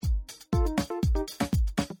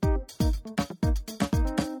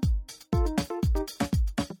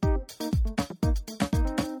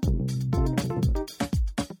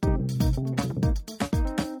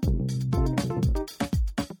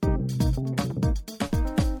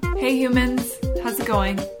Hey humans, how's it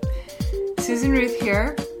going? Susan Ruth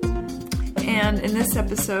here, and in this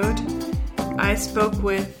episode I spoke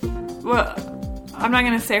with, I'm not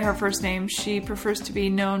going to say her first name. She prefers to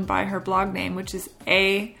be known by her blog name, which is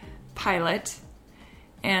A Pilot,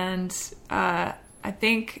 and I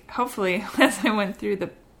think hopefully as I went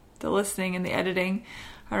through the listening and the editing,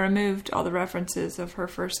 I removed all the references of her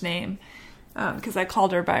first name because I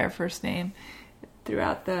called her by her first name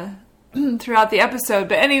throughout the episode.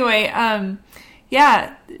 But anyway,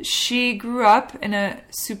 she grew up in a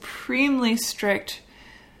supremely strict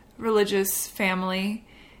religious family,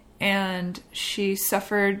 and she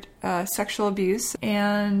suffered sexual abuse,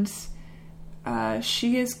 and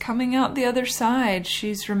she is coming out the other side.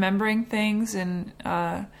 She's remembering things and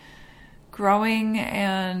growing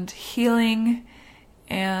and healing,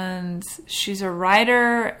 and she's a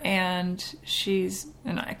writer, and she's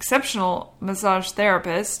an exceptional massage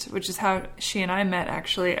therapist, which is how she and I met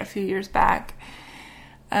actually a few years back.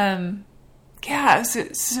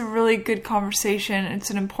 It's a really good conversation. It's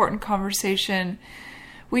an important conversation.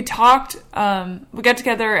 We got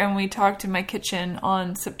together and we talked in my kitchen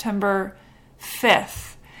on September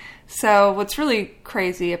 5th. So what's really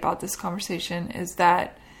crazy about this conversation is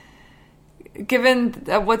that given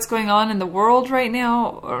what's going on in the world right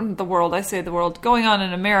now, going on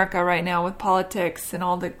in America right now with politics and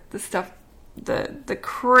all the stuff, the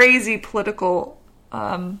crazy political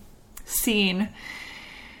scene,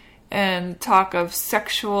 and talk of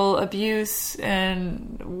sexual abuse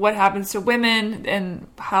and what happens to women and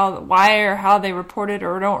how they report it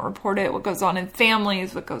or don't report it, what goes on in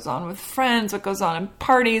families, what goes on with friends, what goes on in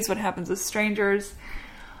parties, what happens with strangers.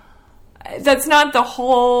 That's not the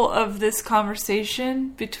whole of this conversation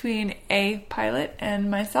between A Pilot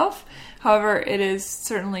and myself. However, it is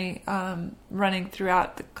certainly running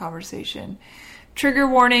throughout the conversation. Trigger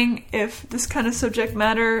warning: if this kind of subject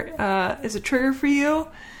matter is a trigger for you,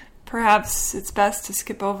 perhaps it's best to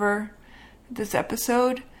skip over this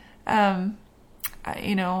episode. And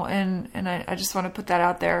I just want to put that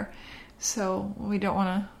out there. So I don't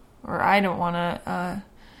want to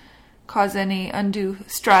cause any undue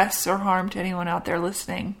stress or harm to anyone out there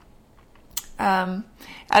listening.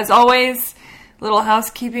 As always, little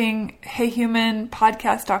housekeeping,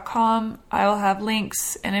 heyhumanpodcast.com. I will have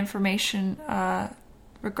links and information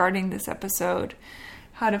regarding this episode,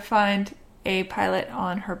 how to find A Pilot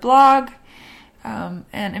on her blog,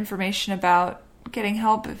 and information about getting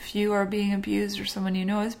help if you are being abused or someone you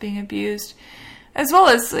know is being abused. As well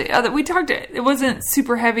as it wasn't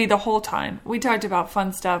super heavy the whole time. We talked about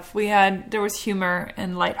fun stuff. There was humor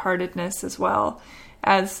and lightheartedness as well,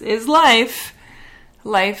 as is life.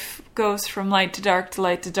 Life goes from light to dark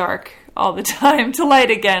all the time to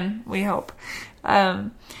light again, we hope.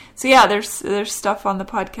 There's stuff on the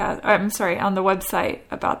podcast, on the website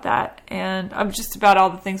about that, and just about all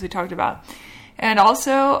the things we talked about. And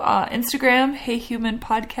also Instagram, Hey Human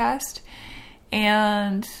Podcast,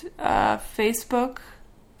 and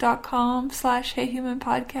Facebook.com/Hey Human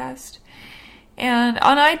Podcast. And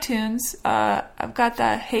on iTunes, I've got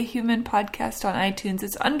the Hey Human Podcast on iTunes.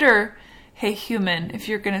 It's under Hey Human. If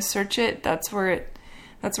you're going to search it, that's where it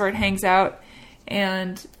hangs out.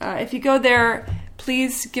 And if you go there,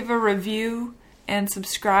 please give a review and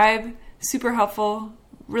subscribe. Super helpful.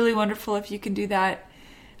 Really wonderful if you can do that.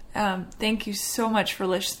 Thank you so much for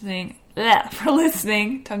listening.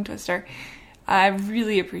 Tongue twister. I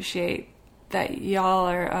really appreciate that y'all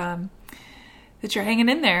are, that you're hanging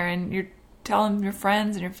in there and you're telling your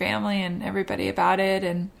friends and your family and everybody about it.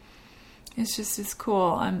 And it's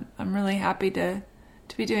cool. I'm really happy to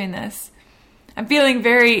be doing this. I'm feeling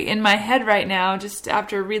very in my head right now, just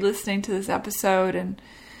after re-listening to this episode and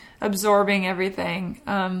absorbing everything.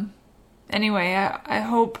 Anyway, I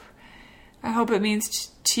hope it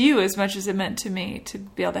means to you as much as it meant to me to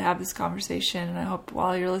be able to have this conversation. And I hope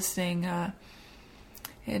while you're listening,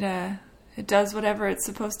 it does whatever it's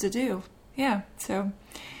supposed to do. Yeah. So,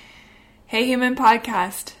 Hey Human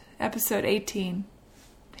Podcast, episode 18.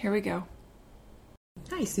 Here we go.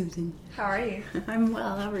 Hi, Susan. How are you? I'm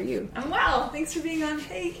well. How are you? I'm well. Thanks for being on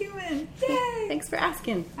Hey Human. Yay! Thanks for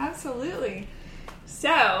asking. Absolutely.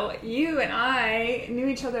 So, you and I knew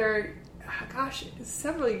each other,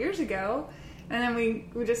 several years ago. And then we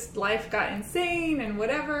just, life got insane and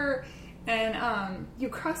whatever. And you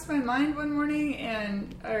crossed my mind one morning,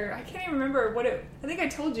 or I can't even remember I think I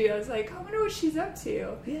told you, I was like, I wonder what she's up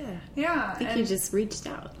to. Yeah. Yeah. I think you just reached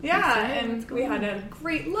out. Yeah, and we had a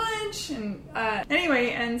great lunch, and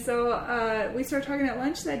anyway, and so we started talking at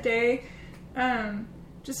lunch that day,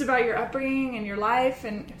 just about your upbringing and your life,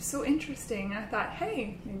 and it was so interesting. I thought,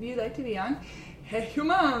 hey, maybe you'd like to be on hey,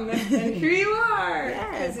 human, and here you are.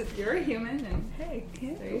 Yes. Because you're a human, and hey,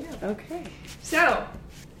 Yeah. there you go. Okay. So,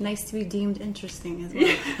 Nice to be deemed interesting as well.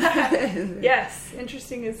 yes,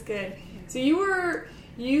 interesting is good. So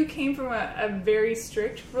you came from a very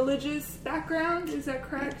strict religious background, is that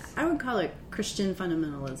correct? I would call it Christian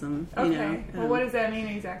fundamentalism. Okay. You know? Well, what does that mean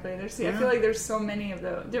exactly? I feel like there's so many of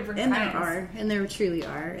the different And kinds. there truly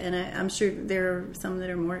are. And I'm sure there are some that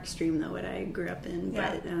are more extreme than what I grew up in.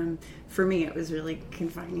 Yeah. But for me, it was really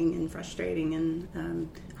confining and frustrating and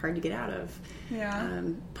hard to get out of. Yeah.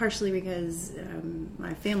 Partially because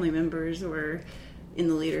my family members were in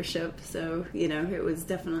the leadership. So, it was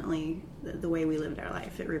definitely the way we lived our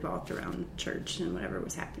life. It revolved around church and whatever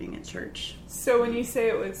was happening at church. So when you say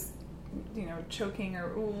it was, choking, or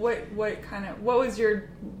what was your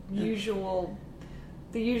usual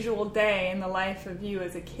day in the life of you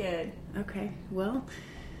as a kid? Okay, well,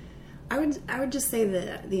 I would just say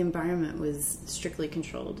that the environment was strictly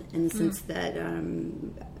controlled in the sense that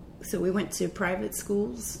so we went to private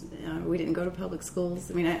schools. We didn't go to public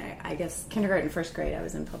schools. I mean, I guess kindergarten, first grade, I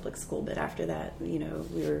was in public school, but after that, we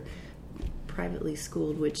were privately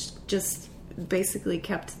schooled, which just basically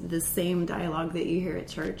kept the same dialogue that you hear at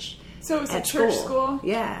church. So it was a at church school?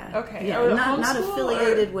 Yeah. Okay. Yeah. Oh, Not homeschool,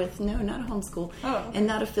 affiliated with, no, not homeschool. Oh, okay. And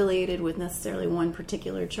not affiliated with necessarily one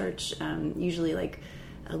particular church. Usually like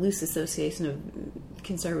a loose association of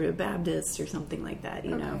conservative Baptists or something like that,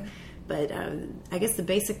 you know. But I guess the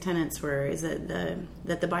basic tenets is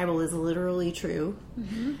that the Bible is literally true,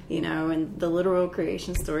 and the literal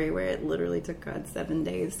creation story where it literally took God 7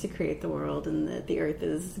 days to create the world, and that the earth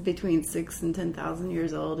is between 6,000 and 10,000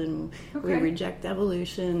 years old, and we reject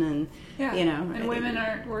evolution, and and women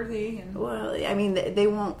aren't worthy. And... Well, I mean, they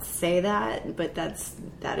won't say that, but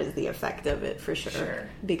that is the effect of it for sure.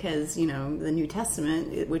 Because the New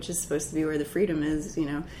Testament, which is supposed to be where the freedom is,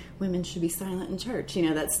 women should be silent in church.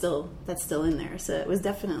 That's still in there. So it was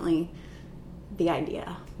definitely the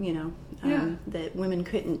idea, that women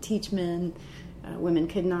couldn't teach men, women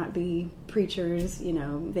could not be preachers.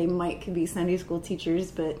 They could be Sunday school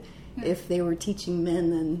teachers, but if they were teaching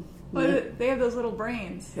men, then they have those little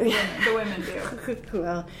brains. The women do.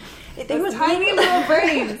 Well, those tiny little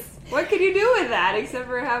brains. What could you do with that except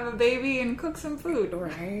for have a baby and cook some food?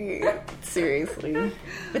 Right. Seriously.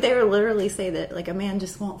 But they would literally say that, like, a man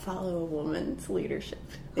just won't follow a woman's leadership.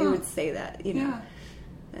 They would say that, Yeah.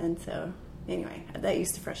 And so, anyway, that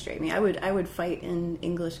used to frustrate me. I would fight in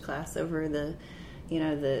English class over the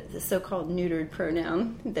so-called neutered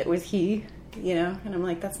pronoun that was he. And I'm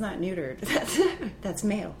like, that's not neutered. That's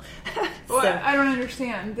male. Well, So, I don't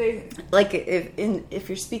understand. like if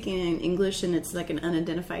you're speaking in English and it's like an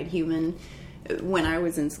unidentified human. When I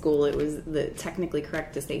was in school, it was technically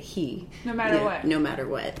correct to say he. No matter what. No matter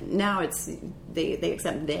what. Now it's they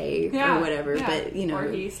accept they or whatever. Yeah. But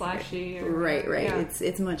or he / she. Or right. Yeah.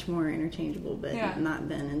 It's much more interchangeable, but not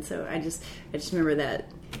then. And so I just remember that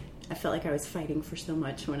I felt like I was fighting for so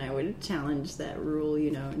much when I would challenge that rule,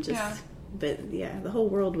 and just. Yeah. But the whole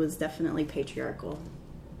world was definitely patriarchal.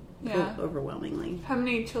 Yeah. Overwhelmingly. How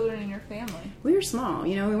many children in your family? We were small.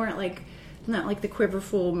 We weren't not like the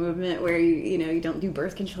Quiverful movement where you don't do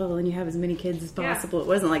birth control and you have as many kids as possible. Yeah. It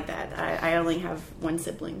wasn't like that. I only have one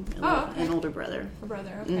sibling, an older brother. A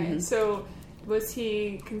brother, okay. So was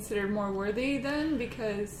he considered more worthy then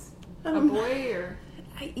because a boy or?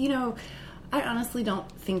 I honestly don't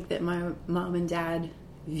think that my mom and dad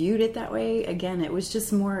viewed it that way. Again, it was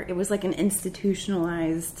just more, it was like an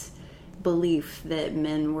institutionalized belief that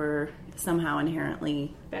men were somehow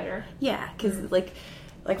inherently better. Yeah, because like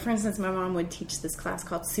for instance, my mom would teach this class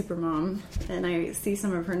called Supermom, and I see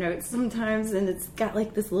some of her notes sometimes, and it's got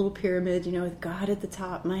like this little pyramid, with God at the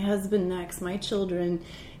top, my husband next, my children,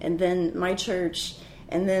 and then my church,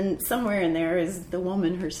 and then somewhere in there is the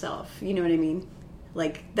woman herself. You know what I mean?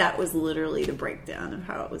 Like, that was literally the breakdown of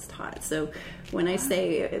how it was taught. So when I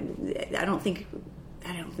say, I don't think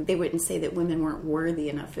they wouldn't say that women weren't worthy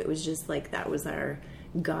enough. It was just like that was our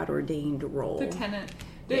God-ordained role. The tenet.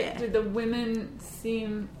 Did the women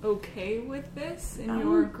seem okay with this in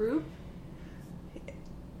your group?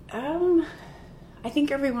 I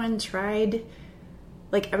think everyone tried,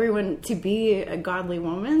 everyone to be a godly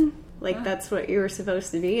woman. That's what you were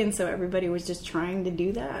supposed to be. And so everybody was just trying to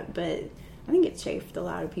do that. But I think it chafed a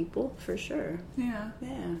lot of people, for sure. Yeah.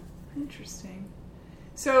 Yeah. Interesting.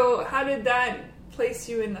 So how did that place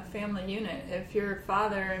you in the family unit? If your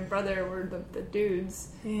father and brother were the dudes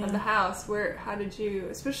of the house, how did you,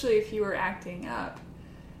 especially if you were acting up?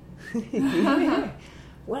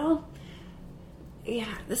 Well,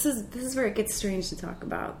 yeah, this is where it gets strange to talk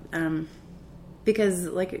about. Because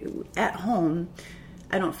at home,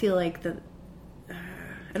 I don't feel like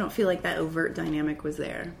I don't feel like that overt dynamic was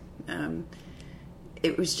there.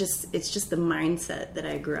 It's just the mindset that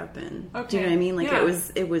I grew up in. Okay. Do you know what I mean? Like Yeah.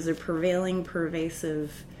 it was a prevailing,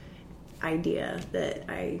 pervasive idea that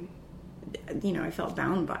I felt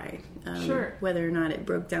bound by. Sure. Whether or not it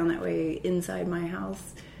broke down that way inside my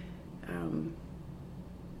house,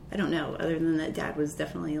 I don't know. Other than that, Dad was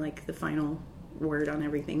definitely like the final word on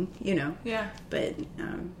everything, Yeah. But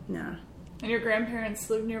no. And your grandparents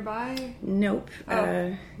lived nearby? Nope.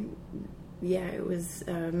 Oh. Yeah, it was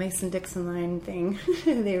a Mason-Dixon line thing.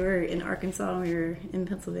 They were in Arkansas, we were in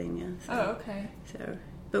Pennsylvania. So, Oh, okay.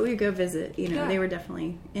 But we'd go visit, Yeah. They were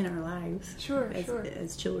definitely in our lives. Sure.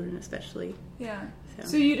 As children, especially. Yeah. So.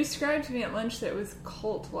 So you described to me at lunch that it was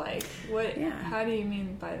cult-like. What? Yeah. How do you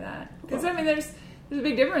mean by that? Because, there's a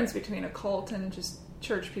big difference between a cult and just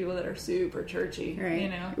church people that are super churchy,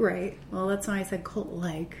 Right. Right. Well, that's why I said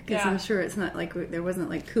cult-like, because Yeah. I'm sure it's not like there wasn't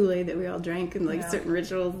like Kool-Aid that we all drank and like Yeah. certain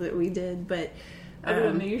rituals that we did, but Other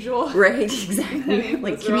than the usual. right, exactly,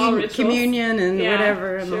 like Those are all rituals. communion and Yeah,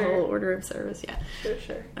 whatever, and the sure. whole order of service. Yeah.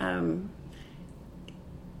 Sure.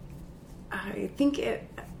 I think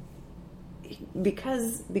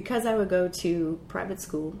because I would go to private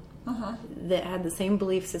school that had the same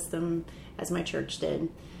belief system as my church did,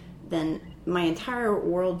 then my entire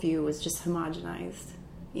worldview was just homogenized,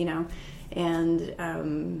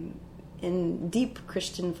 and in deep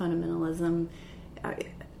Christian fundamentalism,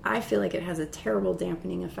 I feel like it has a terrible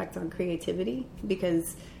dampening effect on creativity,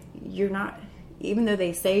 because you're not, even though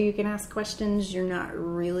they say you can ask questions, you're not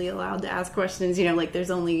really allowed to ask questions. Like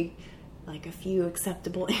there's only like a few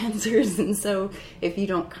acceptable answers, and so if you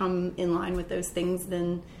don't come in line with those things,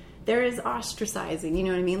 then there is ostracizing. You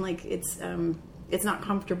know what I mean? Like it's not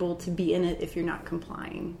comfortable to be in it if you're not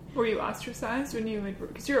complying. Were you ostracized when you would?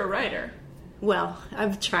 Because you're a writer. Well,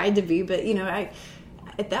 I've tried to be, but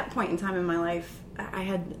at that point in time in my life,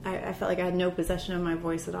 I felt like I had no possession of my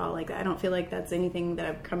voice at all. Like I don't feel like that's anything that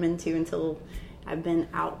I've come into until I've been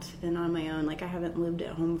out and on my own. Like I haven't lived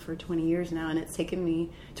at home for 20 years now, and it's taken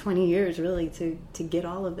me 20 years really to get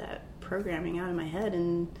all of that programming out of my head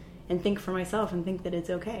and think for myself and think that it's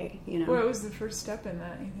okay. What was the first step in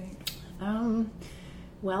that, you think?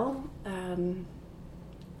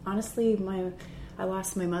 Honestly, I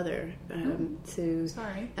lost my mother to.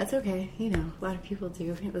 Sorry. That's okay. A lot of people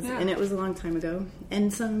do. Yeah. And it was a long time ago. In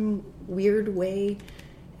some weird way,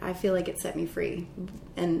 I feel like it set me free.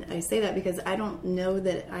 And I say that because I don't know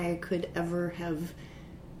that I could ever have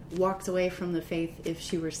walked away from the faith if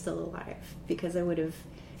she were still alive, because I would have.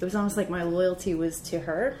 It was almost like my loyalty was to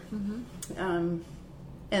her. And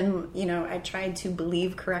I tried to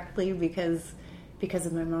believe correctly because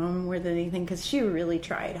of my mom more than anything, because she really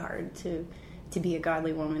tried hard to be a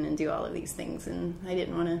godly woman and do all of these things, and I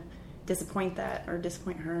didn't want to disappoint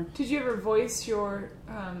her. Did you ever voice your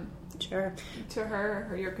Sure. to her,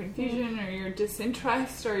 or your confusion, or your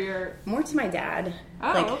disinterest, or your More to my dad.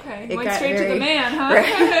 Oh, okay. It Went got straight to the man, huh?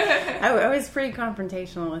 Right. I was pretty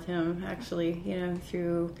confrontational with him, actually,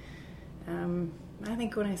 through, I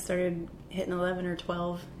think when I started hitting 11 or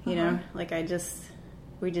 12,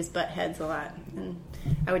 we just butt heads a lot. And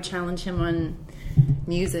I would challenge him on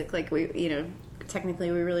music. Like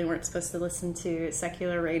technically we really weren't supposed to listen to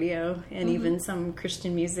secular radio, and even some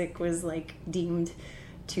Christian music was like deemed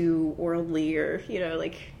too worldly, or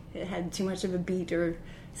like it had too much of a beat or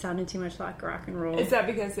sounded too much like rock and roll. Is that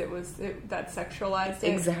because that sexualized it?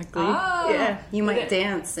 Exactly. Oh, yeah, you might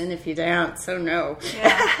dance, and if you dance, oh no.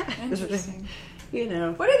 Yeah, interesting.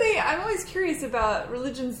 What are they? I'm always curious about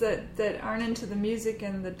religions that aren't into the music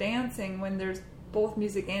and the dancing, when there's both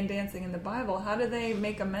music and dancing in the Bible. How do they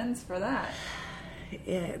make amends for that?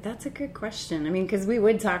 Yeah, that's a good question. I mean, because we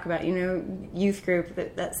would talk about, youth group,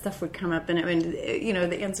 that stuff would come up, and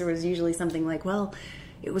the answer was usually something like, well,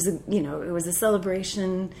 it was a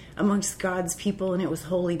celebration amongst God's people, and it was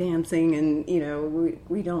holy dancing, and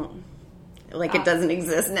we don't, like, it doesn't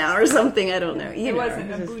exist now or something. I don't know. It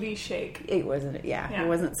wasn't a booty shake. It wasn't. Yeah, it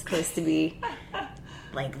wasn't supposed to be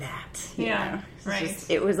like that. Right.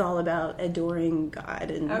 It was all about adoring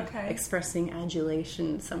God and expressing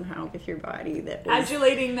adulation somehow with your body. That was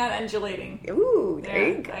adulating, not undulating. Ooh, there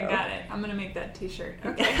you go. I got it. I'm gonna make that T-shirt.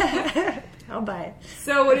 Okay. I'll buy it.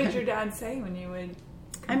 So, what did your dad say when you would?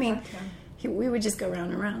 We would just go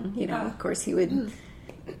round and round. Of course, he would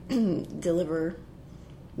deliver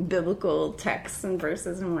biblical texts and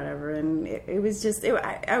verses and whatever, and it was just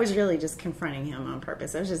I was really just confronting him on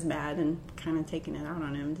purpose. I was just mad and kind of taking it out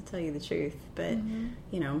on him, to tell you the truth, but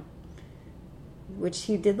which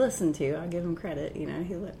he did listen to. I'll give him credit. He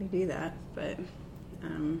let me do that. But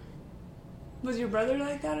was your brother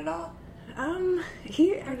like that at all?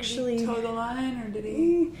 He actually... Did he toe the line, or did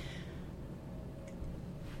he...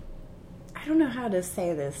 I don't know how to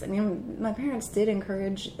say this. I mean, my parents did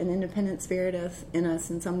encourage an independent spirit in us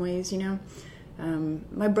in some ways, you know.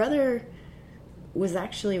 My brother was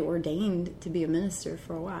actually ordained to be a minister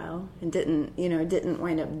for a while and didn't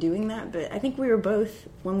wind up doing that. But I think we were both,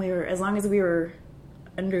 as long as we were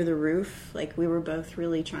under the roof, like, we were both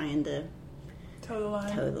really trying to toe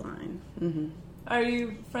the line. Mm-hmm. Are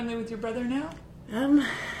you friendly with your brother now?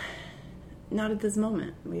 Not at this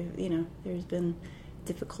moment. There's been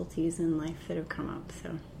difficulties in life that have come up.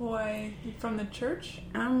 So why? From the church?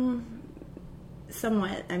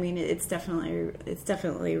 Somewhat. I mean, it's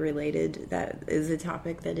definitely related. That is a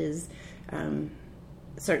topic that is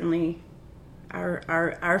certainly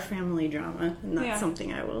our family drama, not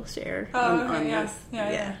something I will share on this.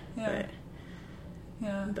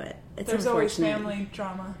 But it's there's always family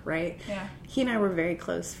drama, right? Yeah. He and I were very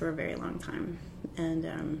close for a very long time,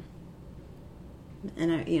 and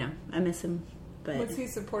I miss him. But was he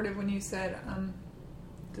supportive when you said,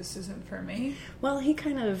 "This isn't for me"? Well, he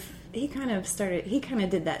kind of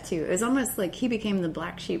did that too. It was almost like he became the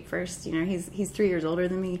black sheep first. You know, he's 3 years older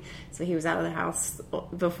than me, so he was out of the house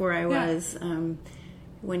before I was.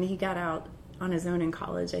 When he got out on his own in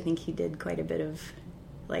college, I think he did quite a bit of,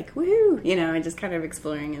 like, woohoo, and just kind of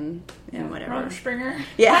exploring and whatever. Rumspringa.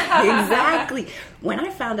 Yeah, exactly. When I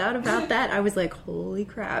found out about that, I was like, holy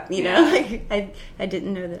crap, like, I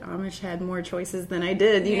didn't know that Amish had more choices than I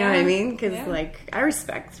did, you know what I mean? Because, like, I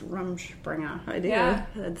respect Rumspringa. I do.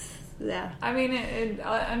 Yeah. I mean,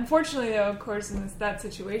 unfortunately, though, of course, in that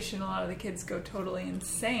situation, a lot of the kids go totally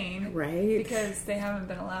insane. Right. Because they haven't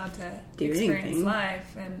been allowed to do experience anything.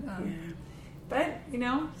 Life. And, but,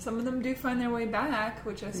 some of them do find their way back,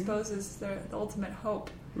 which I suppose is the ultimate hope.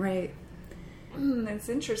 Right. It's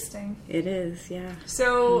interesting. It is, yeah.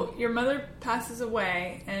 So, your mother passes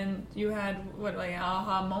away, and you had, an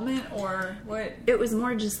aha moment, or what? It was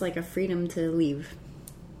more just like a freedom to leave.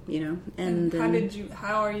 And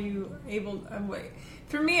how are you able,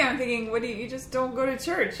 for me, I'm thinking, you just don't go to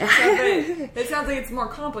church. It sounds like it's more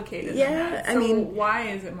complicated than that. So why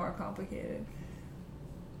is it more complicated?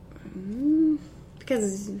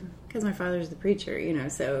 Because my father's the preacher,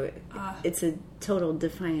 so it's a total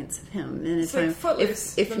defiance of him. And it's like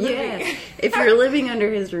Footloose. If you're living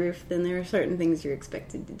under his roof, then there are certain things you're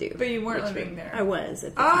expected to do. But you weren't living there. I was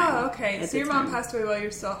at the time. Oh, okay. So your mom passed away while you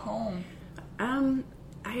were still home.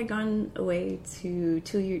 I had gone away to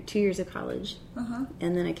 2 years of college,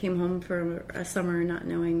 and then I came home for a summer not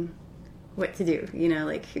knowing what to do,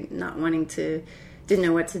 not wanting to, didn't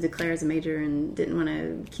know what to declare as a major, and didn't want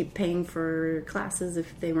to keep paying for classes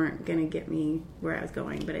if they weren't going to get me where I was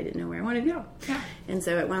going, but I didn't know where I wanted to go. Yeah. And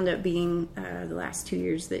so it wound up being the last 2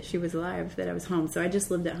 years that she was alive that I was home. So I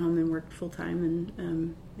just lived at home and worked full time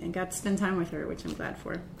and got to spend time with her, which I'm glad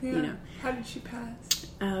for. Yeah. How did she pass?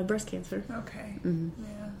 Breast cancer. Okay. Mm-hmm.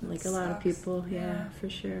 Yeah. Like a lot of people. Yeah, for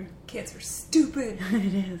sure. Cancer's stupid.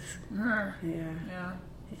 It is. Yeah. Yeah.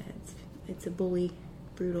 It's a bully.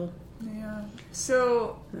 Brutal. Yeah.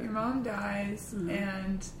 So your mom dies,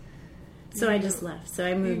 and so I just left. So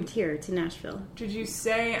I moved here to Nashville. Did you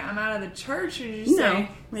say I'm out of the church, or did you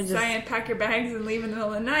say pack your bags and leave in the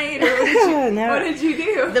middle of the night, or what did you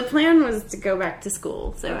do? The plan was to go back to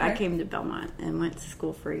school. So I came to Belmont and went to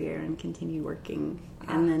school for a year and continued working,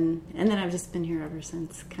 and then I've just been here ever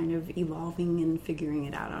since, kind of evolving and figuring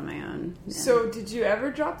it out on my own. Yeah. So did you ever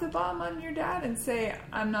drop the bomb on your dad and say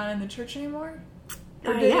I'm not in the church anymore?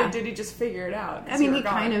 Or did he just figure it out? I mean, he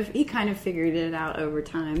kind of figured it out over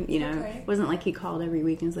time. It wasn't like he called every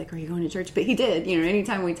week and was like, "Are you going to church?" But he did.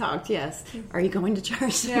 Anytime we talked, yes. Are you going to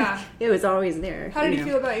church? Yeah, it was always there. How did you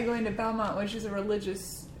feel about you going to Belmont, which is a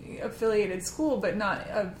religious affiliated school, but not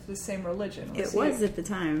of the same religion? It was at the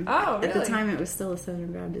time. Oh, really? At the time, it was still a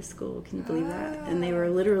Southern Baptist school. Can you believe that? And they were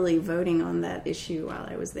literally voting on that issue while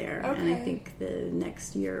I was there. Okay. And I think the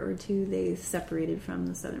next year or two, they separated from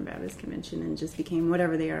the Southern Baptist Convention and just became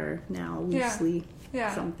whatever they are now, loosely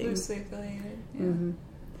something. Loosely affiliated. Yeah. Mm-hmm.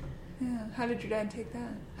 Yeah. How did your dad take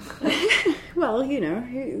that? Well, he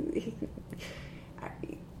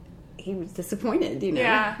was disappointed.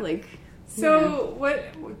 Yeah. So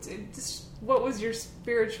what was your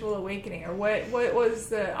spiritual awakening, or what was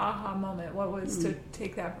the aha moment? What was to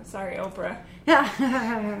take that? Sorry, Oprah.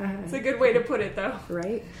 It's a good way to put it, though.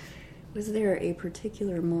 Right? Was there a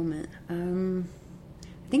particular moment? I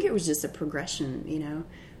think it was just a progression,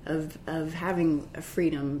 of having a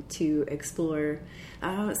freedom to explore.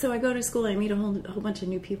 So I go to school, I meet a whole bunch of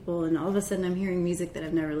new people, and all of a sudden I'm hearing music that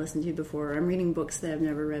I've never listened to before. I'm reading books that I've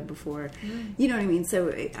never read before. You know what I mean?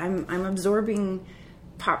 So I'm absorbing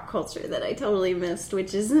pop culture that I totally missed,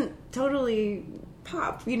 which isn't totally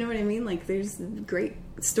pop. You know what I mean? Like, there's great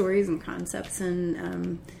stories and concepts,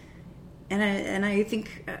 and I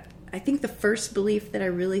think the first belief that I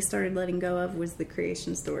really started letting go of was the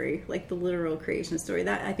creation story, like the literal creation story.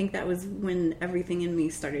 I think that was when everything in me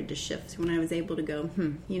started to shift, when I was able to go,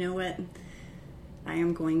 you know what? I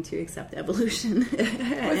am going to accept evolution. Was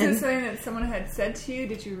it something that someone had said to you?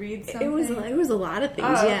 Did you read something? It was a lot of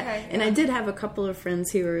things, Okay. And I did have a couple of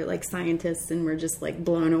friends who were like scientists and were just like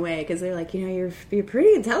blown away because they're like, you're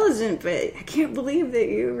pretty intelligent, but I can't believe that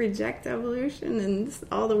you reject evolution and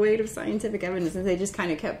all the weight of scientific evidence. And they just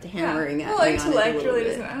kind of kept hammering at me intellect on it really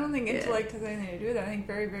doesn't. I don't think intellect has anything to do with it. I think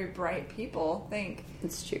very, very bright people think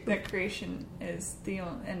it's true that creation is the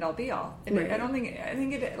end all be all. Right. I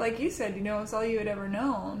think it, like you said, it's all you had ever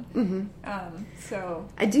known. Mm-hmm. So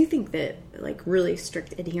I do think that like really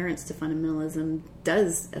strict adherence to fundamentalism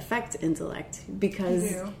does affect intellect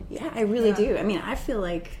because I really do. I mean, I feel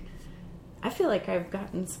like I've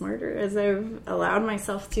gotten smarter as I've allowed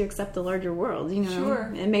myself to accept a larger world,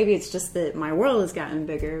 Sure. And maybe it's just that my world has gotten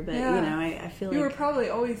bigger, but I feel like you were probably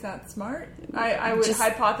always that smart. I would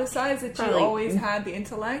hypothesize that you always had the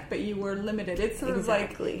intellect, but you were limited. It's sort of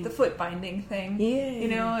like the foot binding thing.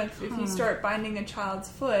 Yeah. If you start binding a child's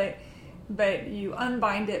foot, but you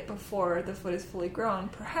unbind it before the foot is fully grown,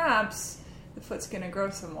 perhaps the foot's going to grow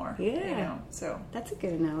some more. Yeah. So that's a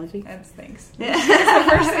good analogy. Thanks. That's the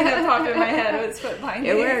first thing that popped in my head was foot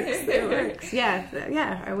binding. It works.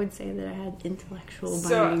 Yeah. I would say that I had intellectual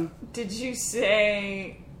binding. So, did you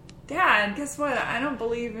say, Dad, guess what? I don't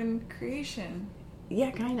believe in creation.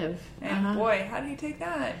 Yeah, kind of. And boy, how do you take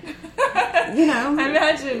that? I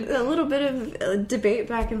imagine a little bit of debate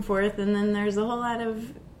back and forth, and then there's a whole lot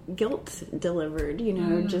of guilt delivered.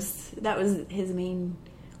 Just that was his main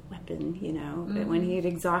weapon. When he had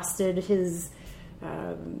exhausted his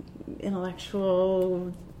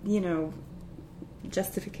intellectual,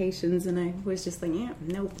 justifications, and I was just like,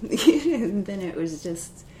 nope. And then it was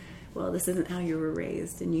just, well, this isn't how you were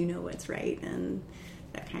raised, and you know what's right, and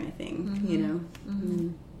that kind of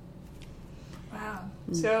thing, Wow.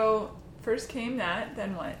 So first came that,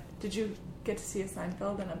 then what? Did you get to see a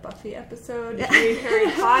Seinfeld and a Buffy episode? Did you read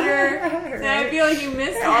Harry Potter? Right. I feel like you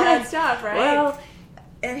missed all that stuff, right? Well,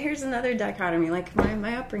 and here's another dichotomy. Like,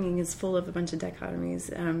 my upbringing is full of a bunch of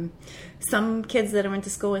dichotomies. Some kids that I went to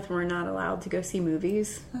school with were not allowed to go see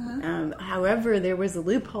movies. However, there was a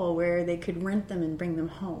loophole where they could rent them and bring them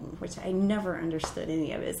home, which I never understood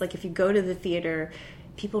any of it. It's like if you go to the theater,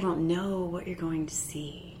 people don't know what you're going to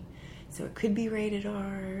see. So it could be rated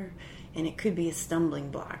R, and it could be a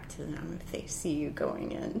stumbling block to them if they see you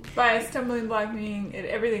going in. By a stumbling block, meaning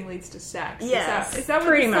everything leads to sex. Yes, is that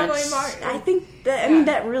pretty what the much. stumbling block? I think that. I mean,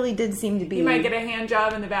 that really did seem to be. You might get a hand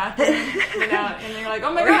job in the bathroom, and you're like,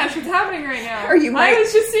 "Oh my gosh, what's happening right now?" Or you might. I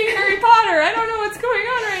was just seeing Harry Potter. I don't know what's going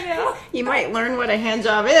on right now. You might learn what a hand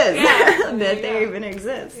job is. Yeah. That they even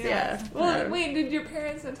exist. Yeah. Well, wait, did your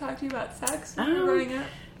parents not talk to you about sex when you were growing up?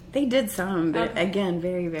 They did some, but again,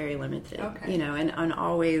 very, very limited. Okay. And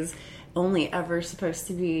always only ever supposed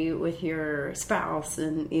to be with your spouse,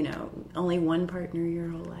 and only one partner your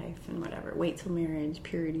whole life, and whatever. Wait till marriage,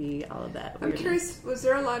 purity, all of that. I'm curious, was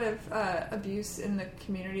there a lot of abuse in the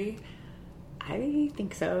community? I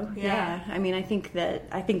think so. Yeah. I mean, I think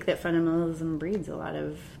that fundamentalism breeds a lot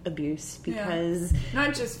of abuse because not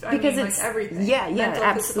just it's like everything.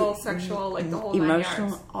 Mental, physical, sexual, like the whole emotional, 9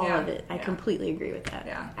 yards. all of it. I completely agree with that.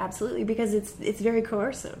 Yeah, absolutely, because it's very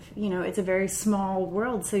coercive. It's a very small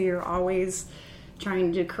world, so you're always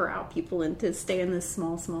trying to corral people into stay in this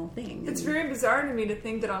small thing. It's very bizarre to me to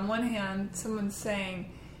think that on one hand, someone's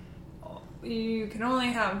saying you can only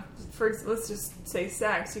have, let's just say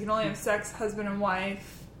sex, you can only have sex, husband and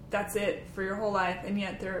wife, that's it for your whole life, and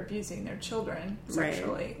yet they're abusing their children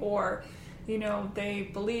sexually. Right. Or, they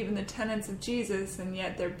believe in the tenets of Jesus, and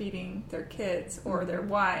yet they're beating their kids or their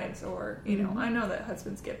wives, or, I know that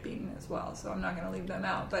husbands get beaten as well, so I'm not going to leave them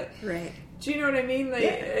out, but right. Do you know what I mean? Like,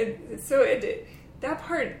 that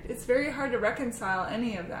part, it's very hard to reconcile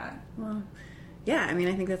any of that. Well, yeah, I mean,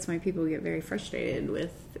 I think that's why people get very frustrated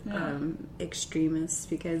with extremists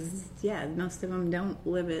because, most of them don't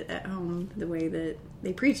live it at home the way that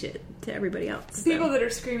they preach it to everybody else. The people that are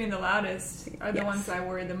screaming the loudest are the ones I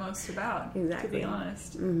worry the most about, exactly. To be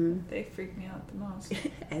honest. Mm-hmm. They freak me out the most.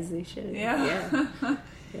 As they should. Yeah.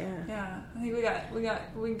 Yeah. I think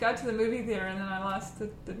we got to the movie theater, and then I lost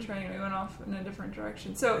the train. We went off in a different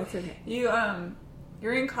direction. So that's okay.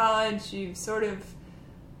 You're in college, you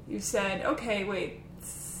said, okay, wait,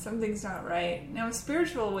 something's not right. Now, a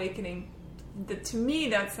spiritual awakening, to me,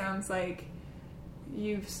 that sounds like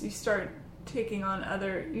you start taking on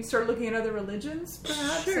you started looking at other religions,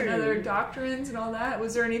 perhaps, Sure. and other doctrines and all that.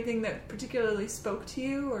 Was there anything that particularly spoke to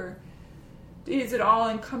you, or is it all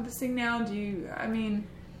encompassing now?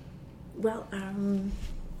 Well,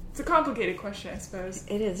 it's a complicated question, I suppose.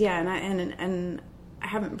 it is, yeah, and I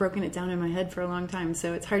haven't broken it down in my head for a long time,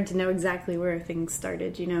 so it's hard to know exactly where things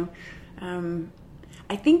started,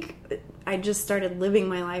 I think I just started living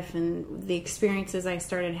my life, and the experiences I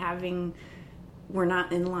started having were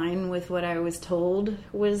not in line with what I was told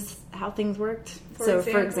was how things worked.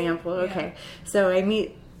 For example, okay. So I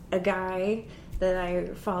meet a guy that I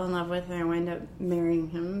fall in love with, and I wind up marrying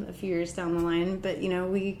him a few years down the line. But,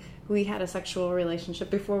 we had a sexual relationship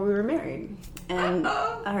before we were married. And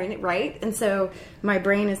right? And so my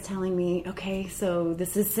brain is telling me, okay, so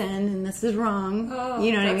this is sin and this is wrong. Oh,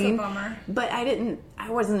 you know what I mean? That's a bummer. But I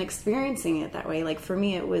wasn't experiencing it that way. Like, for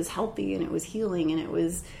me, it was healthy and it was healing, and it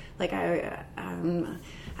was like I'd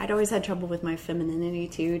always had trouble with my femininity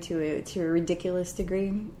too, to a ridiculous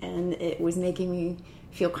degree, and it was making me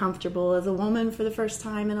feel comfortable as a woman for the first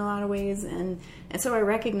time in a lot of ways, and so I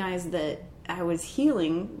recognized that I was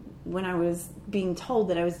healing when I was being told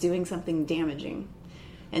that I was doing something damaging.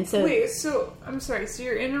 And so wait, so I'm sorry. So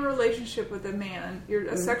you're in a relationship with a man. You're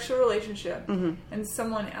a sexual relationship, and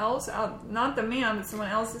someone else, not the man, but someone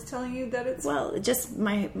else is telling you that it's just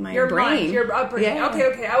my your brain, mind, your upbringing. Yeah.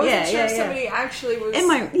 Okay. I wasn't sure yeah, if somebody actually was. And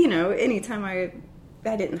anytime I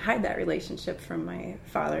didn't hide that relationship from my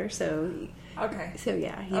father, so okay. So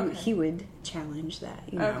yeah, he would challenge that.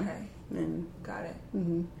 Okay. And, got it.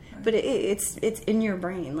 Mm-hmm. But it's in your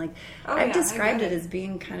brain. Like, I've described it as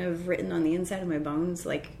being kind of written on the inside of my bones.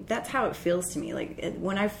 Like, that's how it feels to me. Like,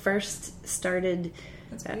 when I first started...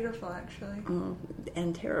 That's beautiful, actually.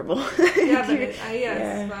 And terrible. Yeah, but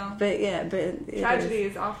yes, well... But tragedy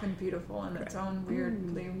is often beautiful in its own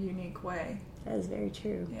weirdly unique way. That is very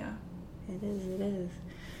true. Yeah. It is.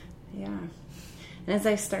 Yeah. And as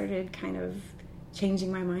I started kind of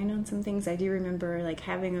changing my mind on some things, I do remember like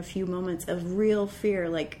having a few moments of real fear,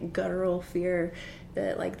 like guttural fear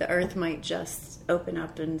that like the earth might just open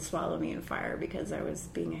up and swallow me in fire because I was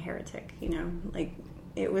being a heretic, like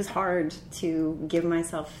it was hard to give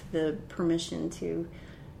myself the permission to,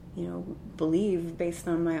 believe based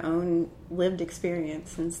on my own lived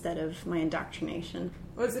experience instead of my indoctrination.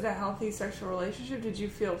 Was it a healthy sexual relationship? Did you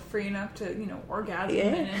feel free enough to, orgasm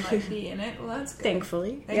and like be in it? Well, that's good.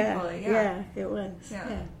 Thankfully, yeah, it was.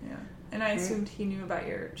 Yeah. And I assumed he knew about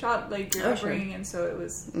your child, like your upbringing, sure. And so it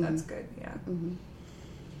was. That's good. Yeah. Mm-hmm.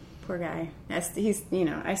 Poor guy. He's.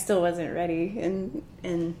 I still wasn't ready, and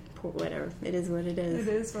poor, whatever. It is what it is.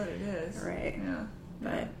 It is what it is. Right. Yeah.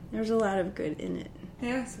 But there's a lot of good in it.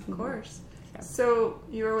 Yes, of course. So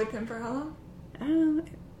you were with him for how long?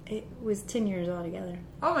 It was 10 years altogether.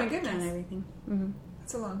 Oh my goodness. And everything. Mm-hmm.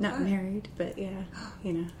 That's a long time. Not married, but yeah,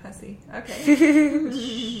 Hussy.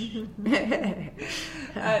 Okay.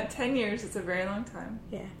 10 years, it's a very long time.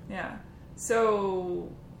 Yeah. Yeah.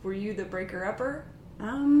 So, were you the breaker-upper?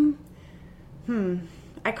 I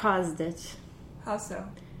caused it. How so?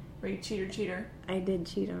 Were you cheater? I did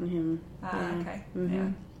cheat on him. Okay. Mm-hmm.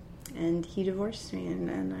 Yeah. And he divorced me,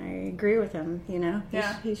 and I agree with him, He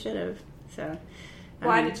should have, so...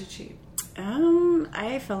 Why did you cheat?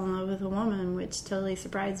 I fell in love with a woman, which totally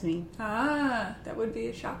surprised me. That would be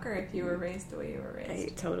a shocker if you were raised the way you were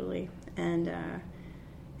raised. Totally. And I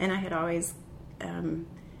had always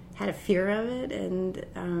had a fear of it and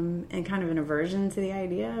kind of an aversion to the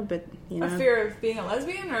idea, but a fear of being a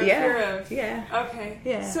lesbian, or a fear of okay,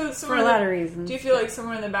 So for a lot of reasons. Do you feel like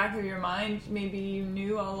somewhere in the back of your mind, maybe you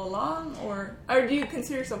knew all along, or do you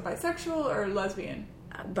consider yourself bisexual or lesbian?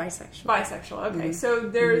 Bisexual. Okay. Mm-hmm. So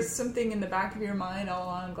there's something in the back of your mind all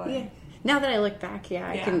along going. Yeah. Now that I look back,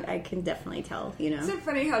 I can definitely tell. Isn't it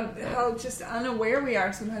funny how just unaware we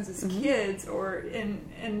are sometimes as kids, or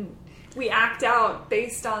and we act out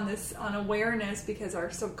based on this unawareness because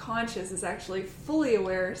our subconscious is actually fully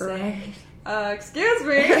aware, saying, "Excuse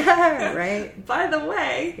me, right? By the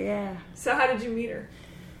way, yeah." So how did you meet her?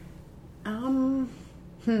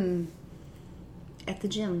 At the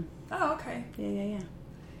gym. Oh, okay. Yeah.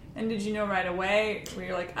 And did you know right away where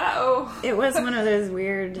you're like, uh-oh? It was one of those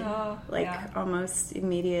weird, almost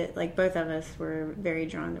immediate, like both of us were very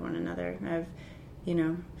drawn to one another. I've,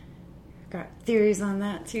 got theories on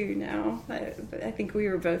that too now. I think we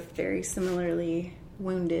were both very similarly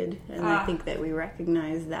wounded, and I think that we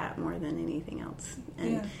recognized that more than anything else.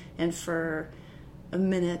 And for a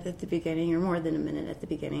minute at the beginning, or more than a minute at the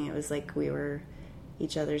beginning, it was like we were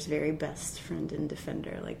each other's very best friend and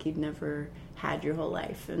defender, like you'd never had your whole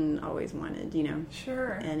life and always wanted,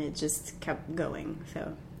 Sure. And it just kept going.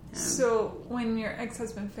 So so when your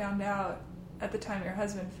ex-husband found out, at the time your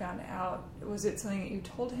husband found out, was it something that you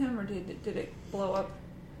told him, or did it blow up?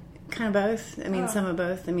 Kind of both. I mean, some of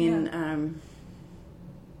both. I mean,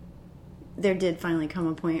 there did finally come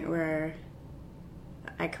a point where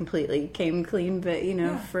I completely came clean, but,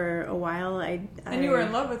 for a while And you were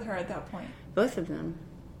in love with her at that point? Both of them.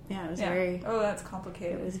 Yeah, it was very... Oh, that's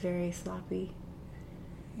complicated. It was very sloppy.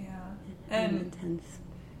 Yeah. And intense.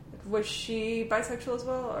 Was she bisexual as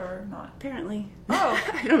well, or not? Apparently. Oh.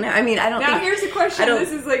 I don't know. I mean, I don't Now, think... here's a question.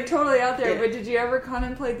 This is, totally out there, Yeah. but did you ever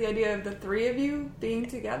contemplate the idea of the three of you being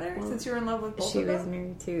together, since you were in love with both of them? She was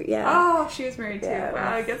married too, yeah. Oh, she was married too. Yeah,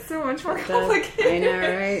 Wow, it gets so much more complicated. I know,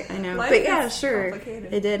 right? I know. Life But yeah, is sure.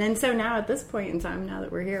 complicated. It did. And so now at this point in time, now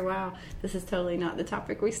that we're here, wow, this is totally not the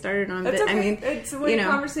topic we started on. That's but okay. I mean, it's the way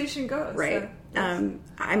conversation goes. Right. So,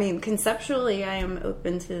 I mean, conceptually, I am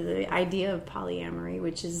open to the idea of polyamory,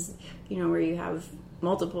 which is, where you have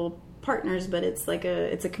multiple partners, but it's like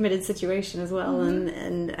it's a committed situation as well. Mm-hmm.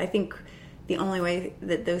 And I think the only way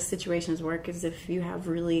that those situations work is if you have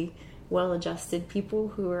really well-adjusted people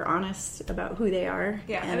who are honest about who they are.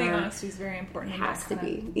 Yeah, I think honesty is very important. It has to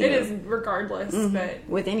be. It is regardless, but...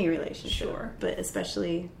 With any relationship. Sure. But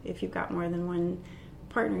especially if you've got more than one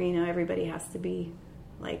partner, everybody has to be,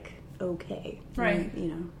 okay. Right.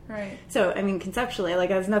 Right. So, I mean, conceptually,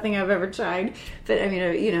 that's nothing I've ever tried. But, I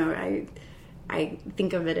mean, I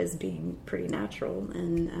think of it as being pretty natural.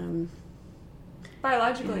 And...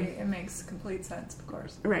 biologically, it makes complete sense, of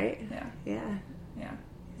course. Right. Yeah. Yeah. Yeah.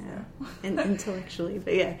 Yeah. And intellectually,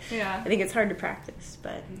 but yeah. Yeah. I think it's hard to practice,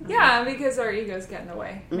 but... yeah, because our egos get in the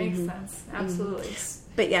way. Makes sense. Absolutely.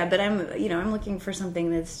 But I'm looking for something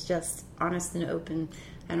that's just honest and open.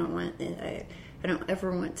 I don't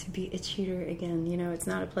ever want to be a cheater again. It's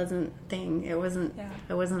not a pleasant thing. It wasn't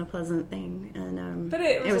a pleasant thing. And but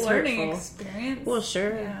it was a learning hurtful experience. Well,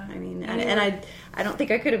 sure. Yeah. I mean, I don't think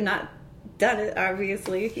I could have not done it,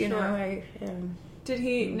 obviously. Sure. Did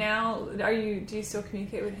he now? Do you still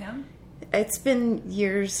communicate with him? It's been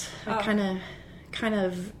years. Oh. I kind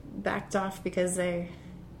of backed off because I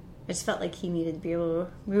just felt like he needed to be able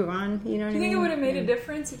to move on. You know what I mean? Do you think it would have made a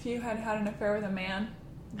difference if you had an affair with a man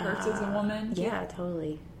versus a woman? Yeah,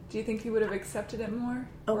 totally. Do you think he would have accepted it more?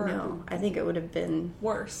 Oh, no. I think it would have been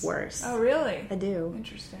worse. Oh, really? I do.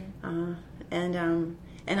 Interesting. And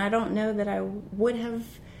I don't know that I would have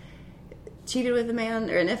cheated with a man,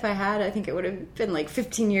 and if I had, I think it would have been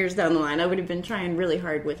 15 years down the line. I would have been trying really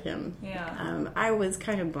hard with him. Yeah. I was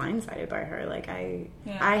kind of blindsided by her.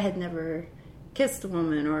 I had never kissed a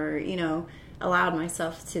woman or, allowed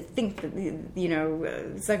myself to think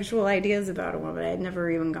that, sexual ideas about a woman. I had never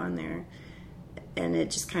even gone there. And it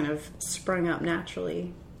just kind of sprung up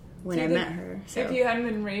naturally when I met her. So. If you hadn't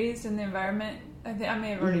been raised in the environment, I may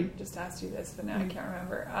have already just asked you this, but now I can't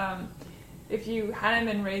remember. If you hadn't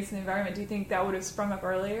been raised in the environment, do you think that would have sprung up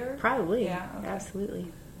earlier? Probably. Yeah. Okay.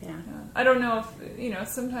 Absolutely. Yeah. I don't know if,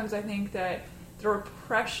 sometimes I think that the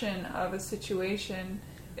repression of a situation,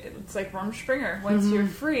 it's like Rumspringa. Once you're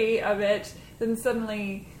free of it, then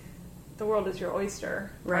suddenly the world is your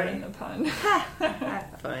oyster. Right. Pardon the pun.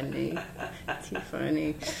 Funny. Too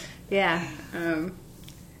funny. Yeah.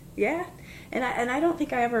 Yeah. And I don't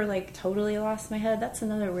think I ever totally lost my head. That's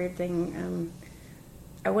another weird thing.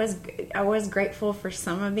 I was grateful for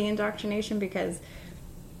some of the indoctrination because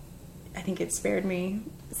I think it spared me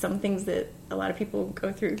some things that a lot of people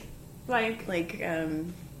go through. Where you,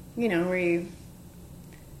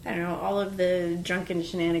 I don't know, all of the drunken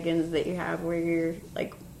shenanigans that you have where you're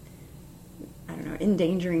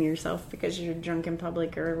endangering yourself because you're drunk in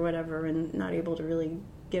public or whatever and not able to really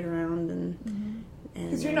get around and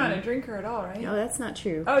Because you're not a drinker at all, right? No, that's not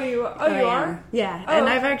true. Oh, you are? Yeah, and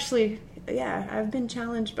I've actually... Yeah, I've been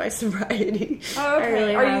challenged by sobriety. Oh, okay.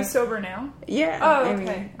 Really Are you sober now? Yeah. Oh,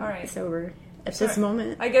 okay. All right. Sober at this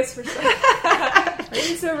moment. I guess for sure. Are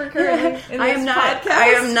you sober currently in this podcast? I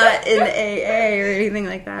am not in AA or anything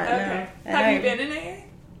like that. Okay. No. Have you been in AA?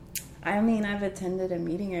 I mean, I've attended a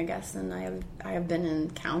meeting, I guess, and I have been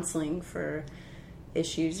in counseling for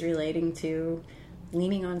issues relating to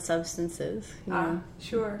leaning on substances. You know?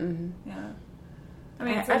 Sure. Mm-hmm. Yeah. I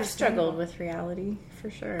mean, I've struggled with reality, for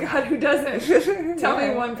sure. God, who doesn't? Tell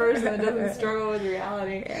me one person that doesn't struggle with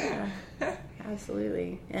reality. Yeah,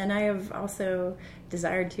 absolutely. And I have also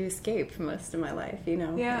desired to escape most of my life,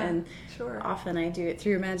 Yeah, and sure. Often I do it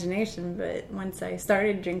through imagination, but once I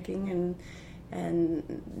started drinking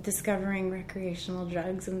and discovering recreational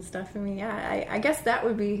drugs and stuff, I mean, I guess that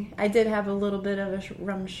would be... I did have a little bit of a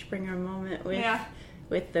Rumspringa moment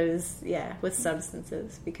with those, with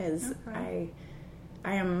substances, because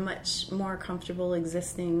I am much more comfortable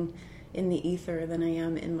existing in the ether than I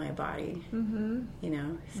am in my body.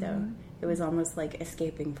 Mm-hmm. So It was almost like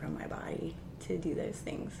escaping from my body to do those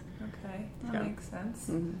things. Okay, that makes sense.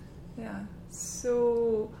 Mm-hmm. Yeah.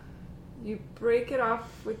 So you break it off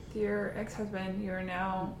with your ex-husband. You're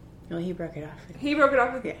now. Well, he broke it off. He broke it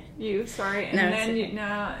off with Yeah. you. Sorry, and No, then it's okay.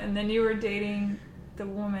 and then you were dating the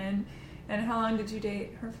woman. And how long did you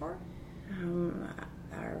date her for?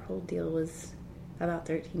 Our whole deal was about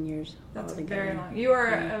 13 years. That's altogether. very long. You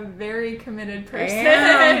are a very committed I person.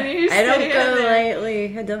 am. You I don't stay go in there.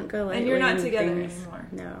 lightly. I don't go lightly. And you're not in together things. anymore.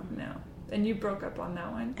 No, And you broke up on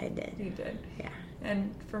that one. I did. You did. Yeah.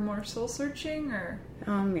 And for more soul searching, or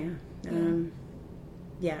Yeah.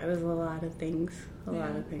 Yeah, it was a lot of things. A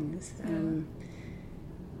lot of things.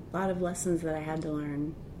 A lot of lessons that I had to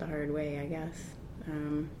learn the hard way, I guess.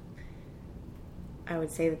 I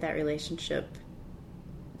would say that relationship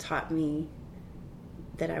taught me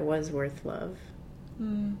that I was worth love.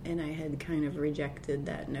 And I had kind of rejected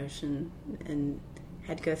that notion and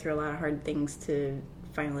had to go through a lot of hard things to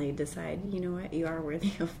finally decide, you know what, you are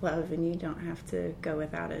worthy of love and you don't have to go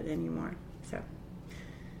without it anymore. So,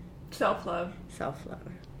 self-love. self-love,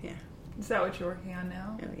 yeah. Is that what you're working on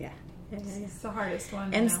now? Oh, yeah. It's the hardest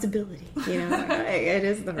one. And now. stability, it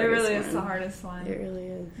is the hardest one. It really is the hardest one. It really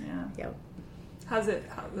is. Yeah. Yep. How's it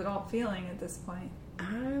all feeling at this point?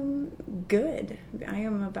 I'm good. I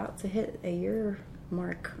am about to hit a year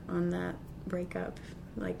mark on that breakup,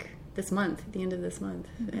 like this month, at the end of this month.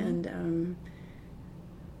 And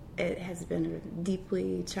it has been a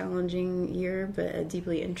deeply challenging year, but a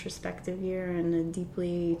deeply introspective year and a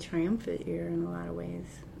deeply triumphant year in a lot of ways.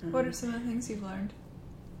 What are some of the things you've learned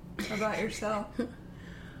about yourself?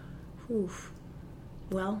 Oof.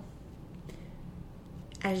 Well,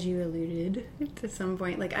 as you alluded to some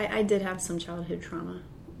point, like I did have some childhood trauma,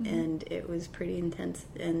 and it was pretty intense,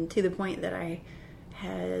 and to the point that I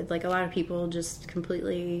had, like a lot of people, just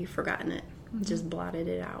completely forgotten it, just blotted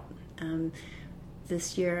it out.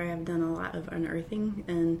 This year I have done a lot of unearthing,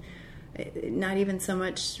 and not even so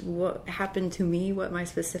much what happened to me, what my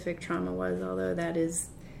specific trauma was, although that is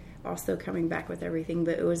also coming back with everything,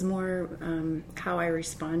 but it was more how I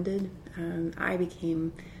responded. I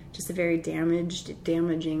became just a very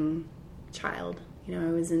damaging child. You know,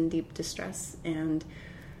 I was in deep distress, and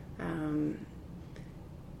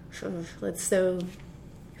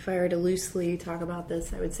if I were to loosely talk about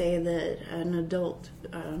this, I would say that an adult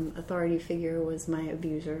authority figure was my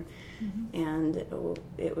abuser, and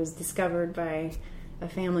it was discovered by a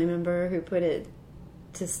family member who put it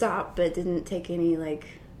to stop, but didn't take any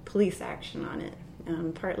police action on it.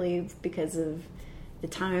 Partly because of the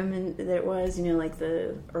time that it was, like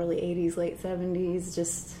the early 80s, late 70s,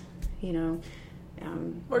 just, a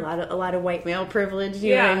lot of white male privilege,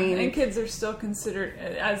 you know what I mean? And kids are still considered,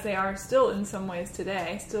 as they are still in some ways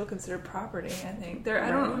today, still considered property, I think.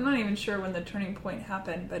 I'm not even sure when the turning point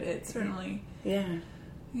happened, but it certainly... Yeah.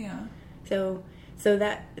 Yeah. So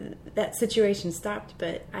that situation stopped,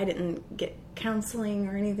 but I didn't get counseling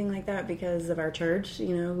or anything like that because of our church,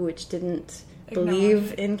 which didn't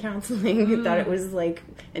believe in counseling, thought it was like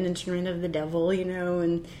an instrument of the devil,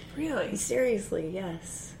 and really, seriously,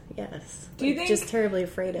 yes. Do you think, just terribly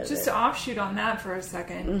afraid of it? Just to offshoot on that for a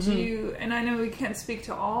second, do you? And I know we can't speak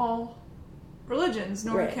to all religions,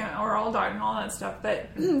 nor or all doctrine, and all that stuff,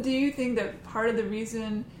 but do you think that part of the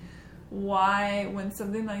reason why, when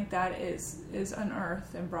something like that is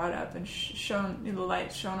unearthed and brought up and shown, the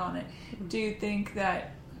light shown on it, do you think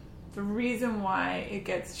that the reason why it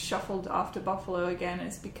gets shuffled off to Buffalo again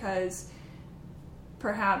is because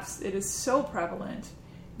perhaps it is so prevalent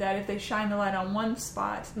that if they shine the light on one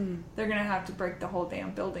spot, they're going to have to break the whole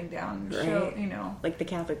damn building down and show, like the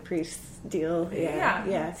Catholic priests deal.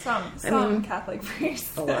 Yeah. Some Catholic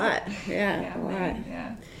priests. A lot. Yeah, a lot.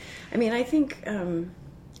 Yeah. I mean, I think...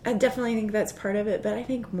 I definitely think that's part of it, but I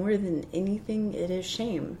think more than anything, it is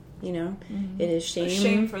shame, It is shame.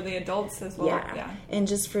 Shame for the adults as well. Yeah. And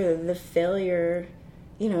just for the failure,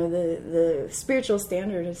 the spiritual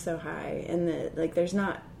standard is so high, and there's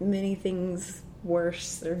not many things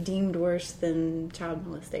worse or deemed worse than child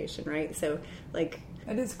molestation, right? So, it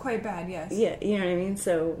is quite bad, yes. Yeah, you know what I mean?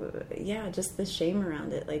 So, just the shame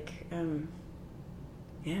around it,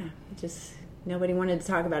 nobody wanted to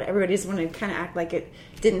talk about it. Everybody just wanted to kind of act like it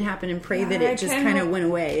didn't happen and pray that it just kind of went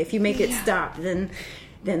away. If you make it stop, then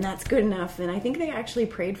that's good enough. And I think they actually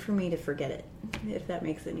prayed for me to forget it, if that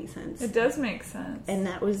makes any sense. It does make sense. And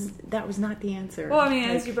that was not the answer. Well, I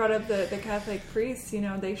mean, as you brought up the Catholic priests,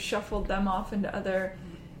 they shuffled them off into other...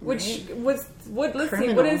 Which was what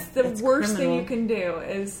is the worst thing you can do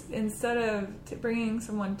is, instead of bringing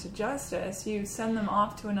someone to justice, you send them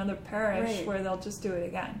off to another parish where they'll just do it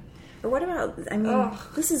again. Or what about,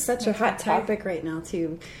 this is such a hot topic right now,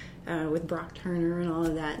 too. with Brock Turner and all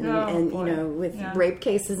of that, and, boy. you know, with rape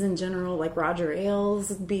cases in general, like Roger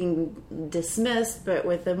Ailes being dismissed, but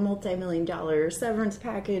with a multi-million-dollar severance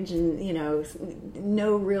package, and you know,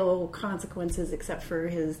 no real consequences except for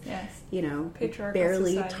his, you know,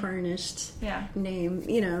 barely tarnished name,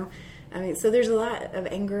 you know. I mean, so there's a lot of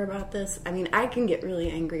anger about this. I mean, I can get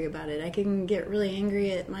really angry about it. I can get really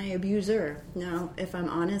angry at my abuser. Now, if I'm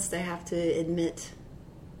honest, I have to admit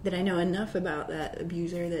that I know enough about that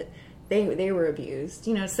abuser that they were abused.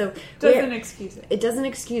 You know, so doesn't excuse it. It doesn't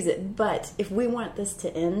excuse it. But if we want this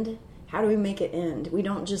to end, how do we make it end? We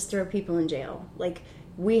don't just throw people in jail. Like,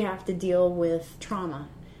 we have to deal with trauma.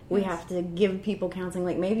 We have to give people counseling.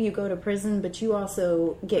 Like, maybe you go to prison, but you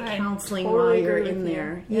also get counseling while you're in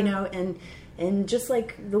there. You know, and just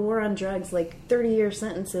like the war on drugs, like 30-year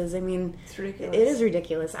sentences, I mean, it's ridiculous. It is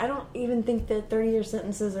ridiculous. I don't even think that 30-year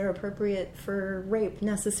sentences are appropriate for rape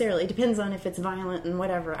necessarily. It depends on if it's violent and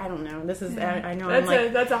whatever. I don't know. This is, I know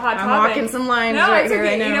that's a hot topic. I'm walking some lines right here.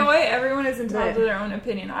 Okay. You know what? Everyone is entitled to their own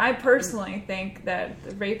opinion. I personally think that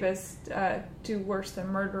the rapists do worse than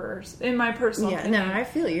murderers, in my personal opinion. No, I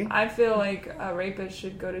feel you. I feel like a rapist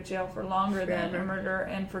should go to jail for longer than a murderer,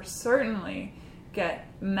 and for certainly get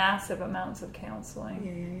massive amounts of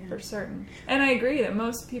counseling for certain. And I agree that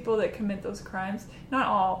most people that commit those crimes, not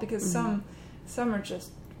all, because some are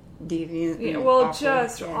just deviant,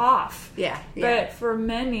 off. Yeah. But for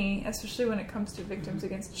many, especially when it comes to victims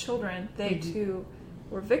against children, they too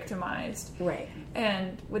were victimized. Right.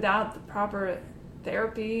 And without the proper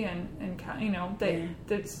therapy and you know,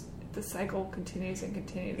 the cycle continues and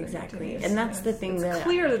continues. Exactly. And continues. And that's the thing it's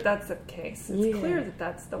clear that that's the case. It's clear that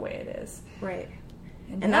that's the way it is. Right.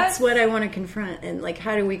 And that's what I want to confront. And like,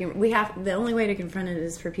 how do we the only way to confront it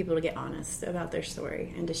is for people to get honest about their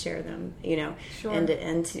story and to share them, you know. Sure. And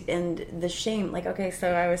the shame, like, okay,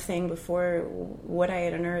 so I was saying before, what I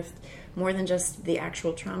had unearthed more than just the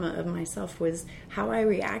actual trauma of myself was how I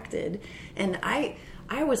reacted. And I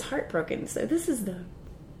was heartbroken. So this is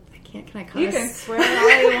can I cuss? You can swear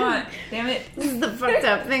all you want. Damn it. This is the fucked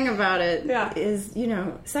up thing about it. Yeah. Is, you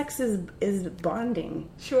know, sex is bonding.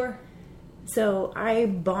 Sure. So I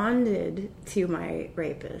bonded to my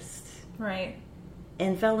rapist. Right.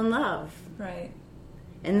 And fell in love. Right.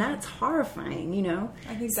 And that's horrifying, you know?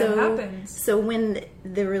 I think that happens. So when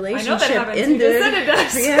the relationship ended... You just said it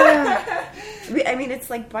does. Yeah. I mean, it's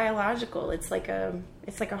like biological. It's like a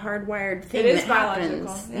hardwired thing that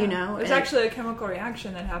happens, you know? There's actually a chemical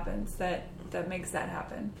reaction that happens that makes that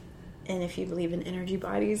happen. And if you believe in energy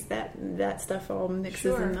bodies, that stuff all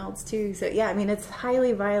mixes and melts too. So yeah, I mean, it's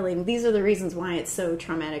highly violating. These are the reasons why it's so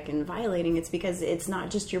traumatic and violating. It's because it's not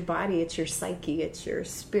just your body, it's your psyche, it's your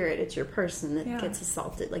spirit, it's your person that gets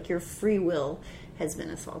assaulted. Like, your free will has been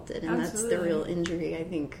assaulted, and that's the real injury, I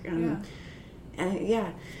think. And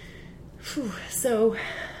So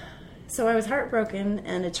I was heartbroken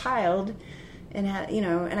and a child, and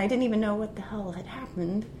and I didn't even know what the hell had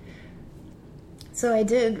happened. So I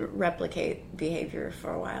did replicate behavior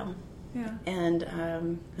for a while. Yeah. And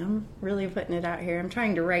I'm really putting it out here. I'm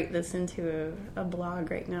trying to write this into a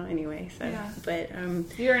blog right now anyway. So, but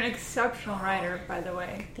you're an exceptional writer, by the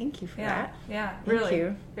way. Thank you for that. Yeah, Thank really.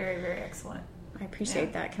 you. Very, very excellent. I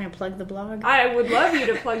appreciate that. Can I plug the blog? I would love you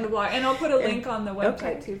to plug the blog. And I'll put a link on the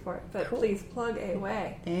website, too, for it. But please, plug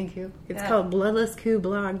away. Thank you. It's called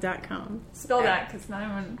bloodlesscooblog.com. Spell that, because not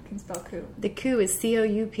everyone can spell coup. The coup is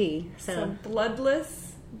COUP. So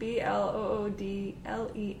bloodless, BLOODLESS,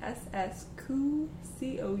 coup,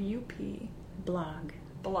 COUP.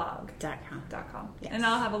 Blog.com. Yes. And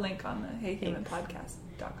I'll have a link on the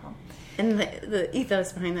HeyHumanPodcast.com. And the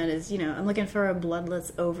ethos behind that is, I'm looking for a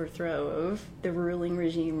bloodless overthrow of the ruling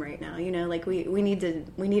regime right now. Like we need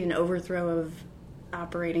an overthrow of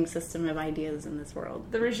operating system of ideas in this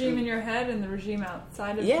world. The regime in your head and the regime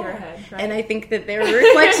outside of your head, right? And I think that they're a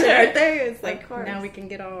reflection, aren't they? It's like, now we can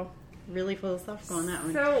get all really full of stuff going that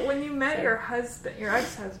way. So when you met your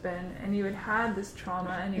ex-husband, and you had this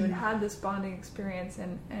trauma, and you had this bonding experience,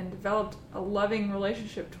 and developed a loving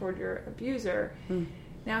relationship toward your abuser,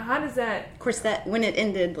 now how does that... Of course, that when it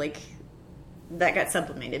ended, that got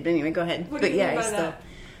sublimated. But anyway, go ahead. What do you mean by that?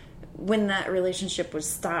 When that relationship was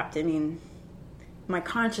stopped,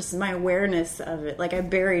 my awareness of it, I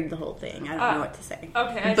buried the whole thing. I don't know what to say.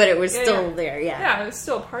 Okay. But it was still there, Yeah, it was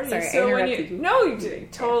still part of you. Sorry, I interrupted you. No, you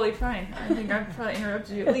did. Totally fine. I think I've probably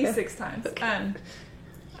interrupted you at least 6 times. Okay.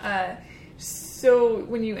 So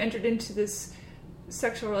when you entered into this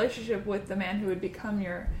sexual relationship with the man who would become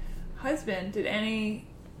your husband, did any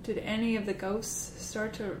of the ghosts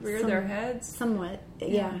start to rear their heads? Somewhat,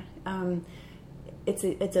 yeah.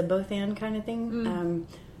 It's a both and kind of thing.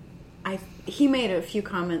 he made a few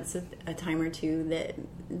comments a time or two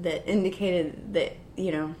that indicated that,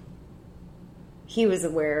 you know, he was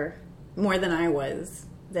aware more than I was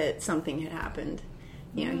that something had happened.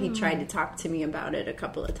 You know, he tried to talk to me about it a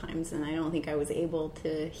couple of times, and I don't think I was able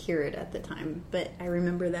to hear it at the time. But I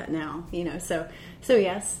remember that now, you know. So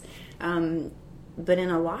yes. But in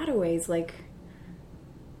a lot of ways, like,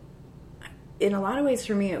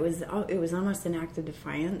 for me, it was almost an act of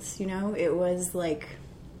defiance, you know. It was like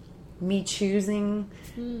me choosing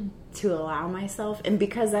to allow myself, and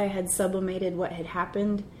because I had sublimated what had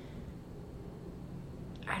happened,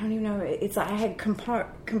 I don't even know. I had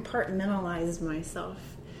compartmentalized myself.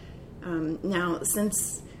 Now,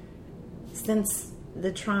 since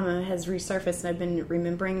the trauma has resurfaced, and I've been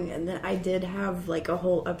remembering that I did have like a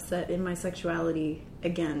whole upset in my sexuality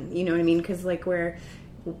again. You know what I mean? Because like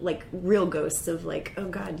real ghosts of like, oh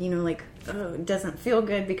God, you know, like, oh, it doesn't feel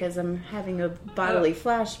good because I'm having a bodily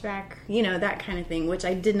flashback. You know, that kind of thing, which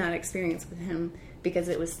I did not experience with him because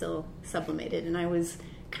it was still sublimated, and I was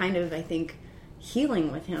kind of, I think,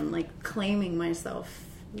 healing with him, like claiming myself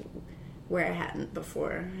where I hadn't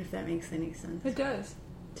before, if that makes any sense. It does.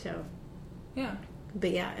 So, yeah. But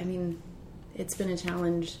yeah, I mean, it's been a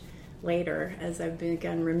challenge later as I've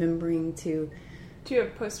begun remembering to... Do you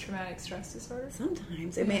have post-traumatic stress disorder?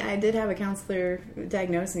 Sometimes. I mean, I did have a counselor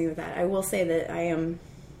diagnose me with that. I will say that I am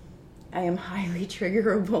highly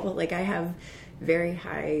triggerable. Like, I have very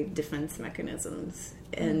high defense mechanisms.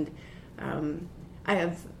 And I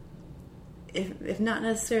have... If not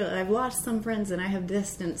necessarily, I've lost some friends and I have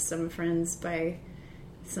distanced some friends by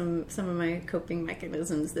some of my coping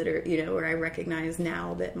mechanisms that are, you know, where I recognize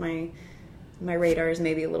now that my radar is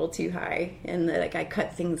maybe a little too high, and that like I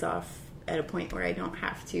cut things off at a point where I don't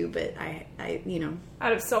have to, but I you know,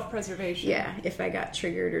 out of self-preservation. Yeah, if I got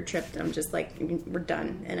triggered or tripped, I'm just like, we're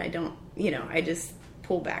done, and I don't, you know, I just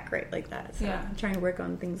pull back right like that. So I'm trying to work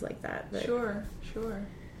on things like that. But. Sure.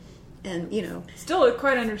 And, you know... Still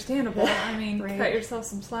quite understandable. I mean, cut yourself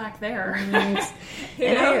some slack there. And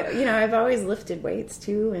I've always lifted weights,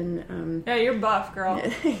 too. And yeah, you're buff, girl.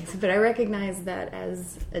 But I recognize that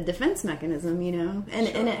as a defense mechanism, you know? And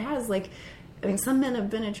it has, like... I mean, some men have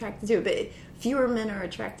been attracted to it, but fewer men are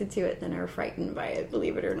attracted to it than are frightened by it,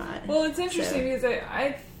 believe it or not. Well, it's interesting because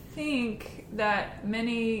I think that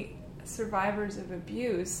many survivors of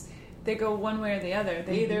abuse, they go one way or the other.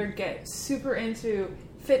 They either get super into...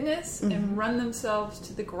 fitness and run themselves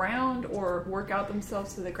to the ground or work out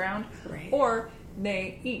themselves to the ground, or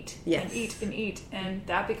they eat and eat and eat, and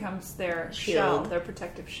that becomes their shell, their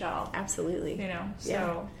protective shell. Absolutely. You know,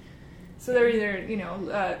 so they're either, you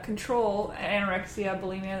know, control, anorexia,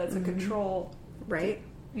 bulimia, that's a control. Right.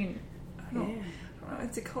 I mean, I don't know,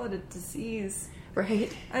 to call it a disease.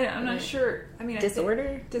 Right. I'm not sure. I mean,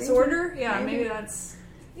 disorder? Disorder? Yeah, maybe that's...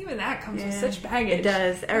 Even that comes with such baggage. It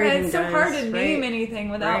does. Everything it's so does. hard to name anything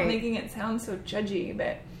without making it sound so judgy.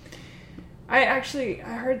 But I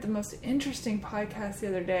heard the most interesting podcast the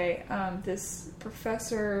other day. This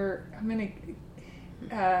professor,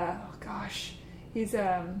 he's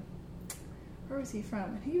where was he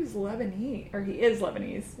from? He was Lebanese, or he is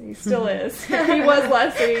Lebanese. He still is. He was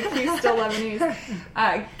last week. He's still Lebanese.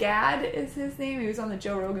 Gad is his name. He was on the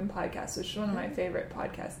Joe Rogan podcast, which is one of my favorite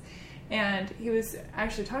podcasts. And he was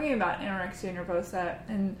actually talking about anorexia nervosa,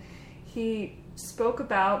 and he spoke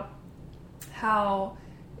about how,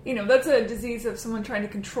 you know, that's a disease of someone trying to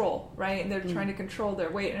control, right? And they're trying to control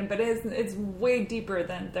their weight, but it's way deeper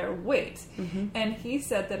than their weight. And he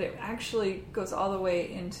said that it actually goes all the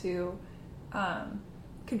way into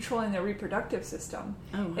controlling their reproductive system.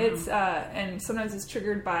 Oh, wow. It's and sometimes it's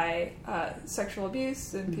triggered by sexual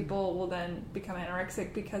abuse, and people will then become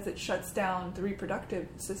anorexic because it shuts down the reproductive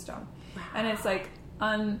system. Wow. And it's like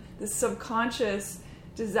the subconscious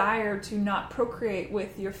desire to not procreate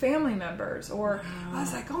with your family members, or I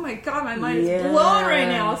was like, oh my God, my mind is blown right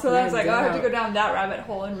now. So I was like, I have to go down that rabbit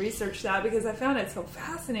hole and research that, because I found it so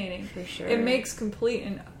fascinating. For sure. It makes complete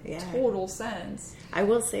and total sense. I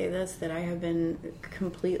will say this, that I have been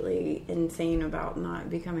completely insane about not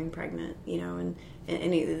becoming pregnant, you know, and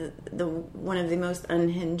the one of the most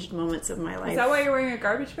unhinged moments of my life. Is that why you're wearing a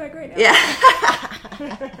garbage bag right now? Yeah.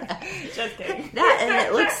 Just kidding. That, and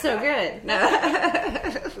it looks so good. No.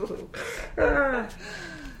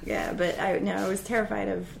 Yeah, but I was terrified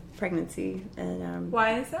of pregnancy. And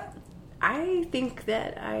why is that? I think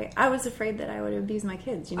that I was afraid that I would abuse my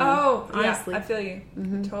kids, you know. Oh, honestly. Yeah, I feel you.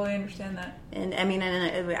 Totally understand that. And I mean,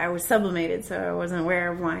 I was sublimated, so I wasn't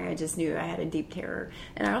aware of why. I just knew I had a deep terror.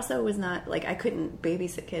 And I also was not, like, I couldn't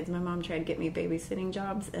babysit kids. My mom tried to get me babysitting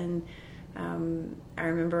jobs, and I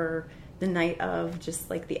remember the night of, just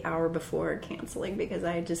like the hour before, canceling because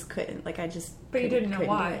I just couldn't. Like I just. But you didn't know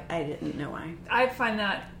why. Do it. I didn't know why. I find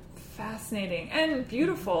that fascinating and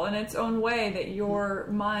beautiful in its own way, that your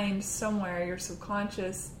mind somewhere, your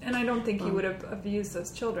subconscious, and I don't think you would have abused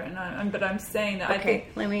those children. But I'm saying that. Okay, I think.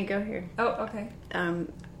 Let me go here. Oh, okay.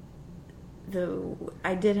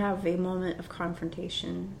 I did have a moment of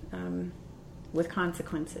confrontation with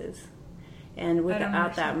consequences. And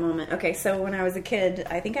without that moment, okay, so when I was a kid,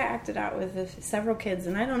 I think I acted out with several kids,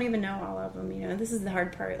 and I don't even know all of them. You know, this is the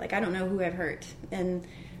hard part. Like, I don't know who I've hurt. And,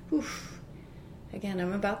 again,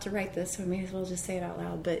 I'm about to write this, so I may as well just say it out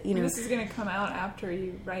loud. But, you know, this is going to come out after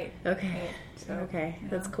you write okay. it. So, okay, yeah.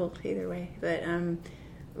 That's cool either way. But,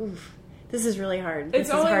 this is really hard. It's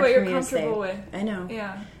this only is hard what for you're me comfortable to say. with. I know.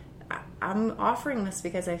 Yeah. I'm offering this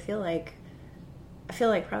because I feel like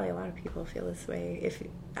probably a lot of people feel this way. If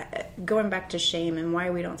going back to shame and why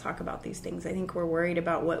we don't talk about these things, I think we're worried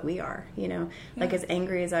about what we are. You know, like as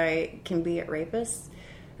angry as I can be at rapists,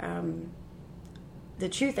 the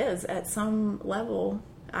truth is, at some level,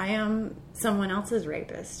 I am someone else's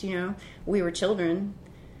rapist. You know, we were children.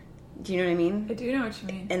 Do you know what I mean? I do know what you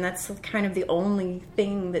mean. And that's kind of the only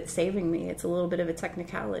thing that's saving me. It's a little bit of a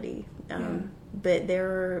technicality. But there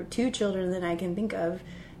are 2 children that I can think of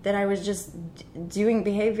that I was just doing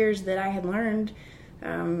behaviors that I had learned.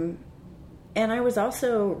 And I was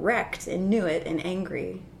also wrecked and knew it and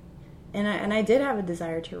angry. And I did have a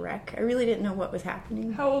desire to wreck. I really didn't know what was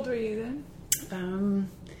happening. How old were you then?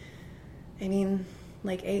 I mean,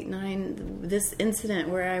 like 8, 9. This incident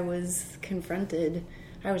where I was confronted,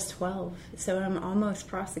 I was 12. So I'm almost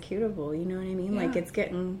prosecutable, you know what I mean? Yeah. Like it's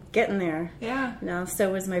getting there. Yeah. Now,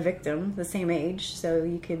 so was my victim, the same age. So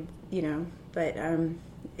you could, you know, but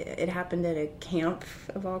it happened at a camp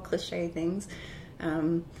of all cliche things.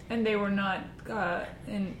 And they were not were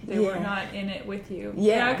not in it with you.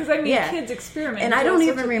 Yeah, because I mean, kids experiment. And I don't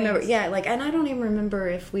even remember. Things. Yeah, like, and I don't even remember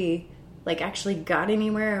if we like actually got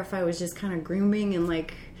anywhere, or if I was just kind of grooming and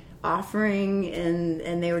like offering,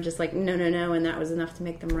 and they were just like no, and that was enough to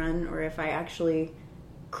make them run, or if I actually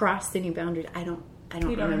crossed any boundaries. I don't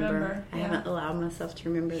remember. I haven't allowed myself to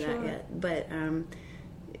remember that yet. But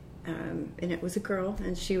and it was a girl,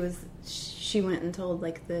 and she went and told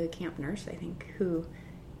like the camp nurse, I think, who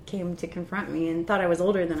came to confront me and thought I was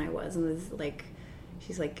older than I was, and was like,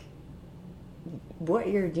 she's like, what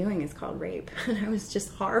you're doing is called rape. And I was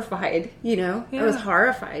just horrified, you know. I was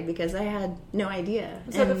horrified because I had no idea.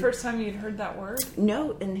 Was that the first time you'd heard that word?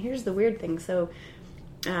 No, and here's the weird thing. So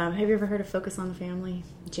have you ever heard of Focus on the Family?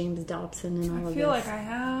 James Dobson and all of this. I feel like I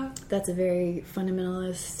have. That's a very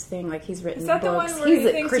fundamentalist thing. Like, he's written Is that books. The one where he's he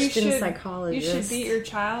a thinks Christian psychologist. You should beat your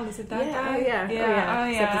child. Is it that guy? Yeah. Oh, yeah.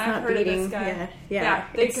 Except it's not I've heard beating. Of this guy. Yeah.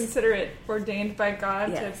 They consider it ordained by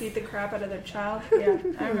God to beat the crap out of their child. Yeah,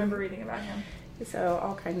 I remember reading about him. So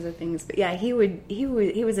all kinds of things, but yeah, he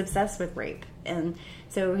was obsessed with rape, and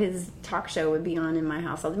so his talk show would be on in my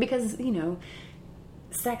household because, you know,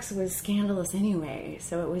 sex was scandalous anyway.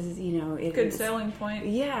 So it was, you know, good selling point.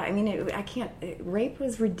 Yeah, I mean, rape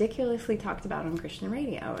was ridiculously talked about on Christian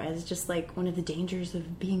radio as just like one of the dangers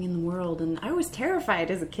of being in the world, and I was terrified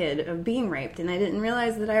as a kid of being raped, and I didn't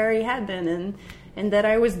realize that I already had been, and that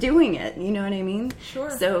I was doing it. You know what I mean? Sure.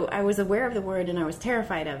 So I was aware of the word, and I was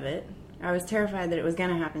terrified of it. I was terrified that it was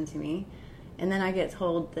going to happen to me, and then I get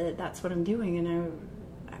told that that's what I'm doing, and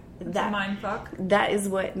that's a mind fuck. That is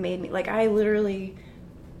what made me, like, I literally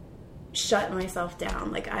shut myself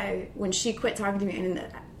down. Like, when she quit talking to me, and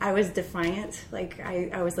I was defiant. Like,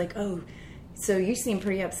 I was like, oh, so you seem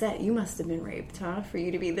pretty upset. You must have been raped, huh? For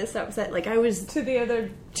you to be this upset. Like, I was to the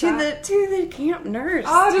camp nurse.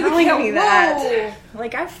 Telling me that.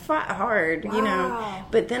 Like, I fought hard, you know.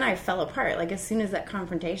 But then I fell apart. Like, as soon as that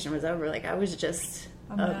confrontation was over, like, I was just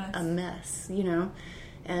a mess, you know.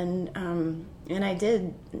 And I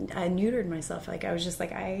neutered myself. Like, I was just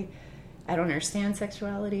like, I don't understand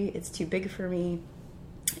sexuality. It's too big for me.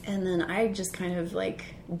 And then I just kind of like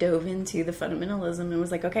dove into the fundamentalism and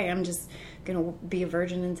was like, okay, I'm just going to be a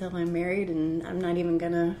virgin until I'm married, and I'm not even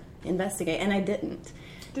going to investigate. And I didn't.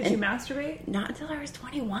 Did you masturbate? Not until I was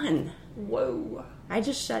 21. Whoa. I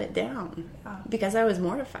just shut it down because I was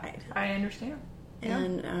mortified. I understand. Yeah.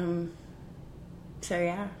 And so,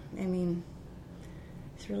 yeah, I mean,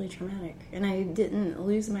 it's really traumatic. And I didn't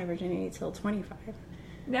lose my virginity until 25.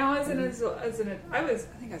 Now, I think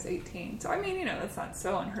I was 18. So, I mean, you know, that's not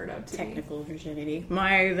so unheard of to technical virginity.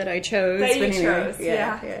 That I chose. That you chose.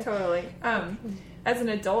 Yeah, totally. As an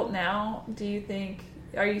adult now,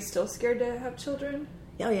 are you still scared to have children?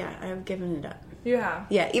 Oh, yeah, I've given it up. You have?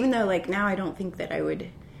 Yeah, even though, like, now I don't think that I would.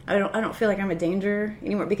 I don't feel like I'm a danger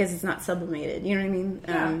anymore because it's not sublimated. You know what I mean?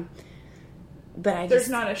 Yeah. But there's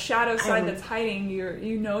not a shadow side that's hiding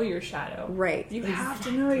your shadow. Right. You have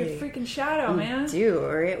to know your freaking shadow, man. You do,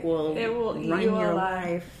 or it will run your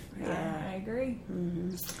life. Yeah, I agree.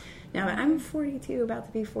 Mm-hmm. Now, I'm 42, about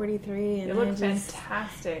to be 43. And you look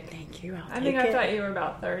fantastic. Thank you. I think I thought you were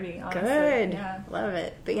about 30, honestly. Good. Yeah. Love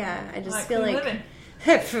it. But yeah, I just like feel like... living.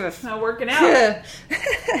 Not working out.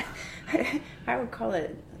 I would call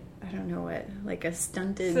it, I don't know what, like a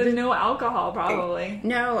stunted... So no alcohol, probably.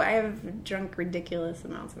 No, I have drunk ridiculous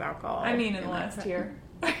amounts of alcohol. I mean, in the last year.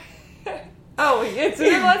 Oh, it's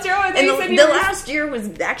in the last year? I last year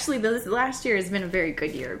was... Actually, the last year has been a very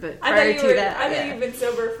good year, but prior to that... I think you've been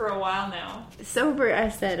sober for a while now. Sober, I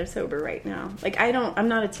said I'm sober right now. Like, I'm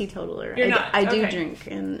not a teetotaler. You're not? I do drink,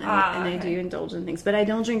 and I do indulge in things, but I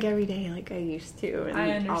don't drink every day like I used to, and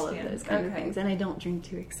I understand. all of those kind of things. And I don't drink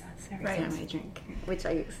to excess every time I drink, which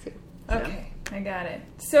I used to. So. Okay, I got it.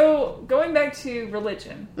 So, going back to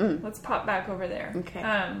religion, let's pop back over there. Okay.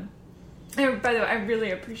 And by the way, I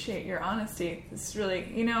really appreciate your honesty. It's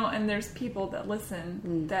really, and there's people that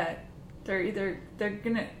listen that they're either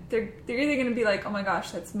gonna be like, oh my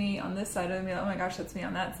gosh, that's me on this side, or they're gonna be like, oh my gosh, that's me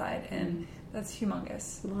on that side, and that's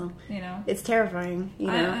humongous. Well, it's terrifying.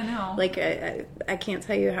 I know. Like I can't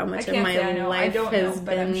tell you how much of my life has been.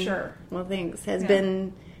 But I'm sure. Well, thanks. Has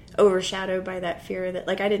been overshadowed by that fear that,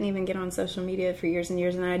 like, I didn't even get on social media for years and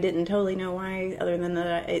years, and I didn't totally know why, other than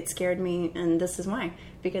that it scared me, and this is why.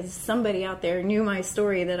 Because somebody out there knew my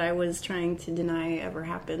story that I was trying to deny ever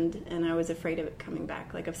happened, and I was afraid of it coming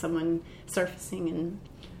back, like of someone surfacing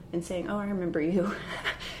and saying, oh, I remember you.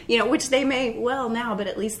 Which they may well now, but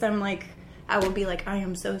at least I will be like, I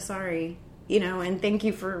am so sorry, and thank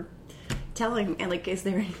you for telling, and like, is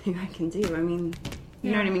there anything I can do? I mean,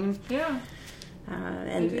 you know what I mean? Yeah.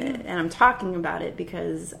 And I'm talking about it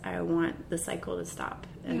because I want the cycle to stop,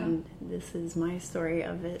 and this is my story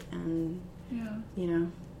of it, and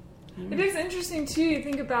it is interesting too. You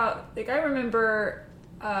think about, like, I remember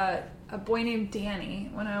a boy named Danny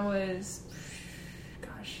when I was,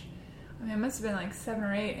 it must have been like 7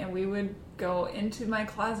 or 8, and we would go into my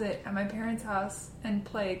closet at my parents' house and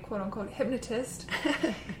play quote-unquote hypnotist,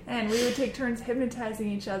 and we would take turns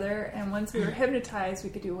hypnotizing each other, and once we were hypnotized,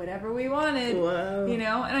 we could do whatever we wanted. Whoa. And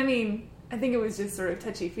I mean, I think it was just sort of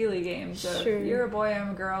touchy-feely games. So sure. You're a boy,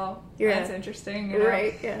 I'm a girl. That's interesting.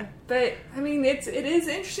 Right, yeah. But, I mean, it is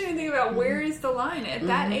interesting to think about where is the line. At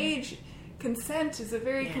that age, consent is a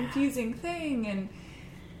very confusing thing, and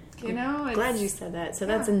it's... Glad you said that. So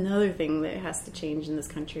that's another thing that has to change in this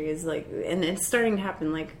country is like, and it's starting to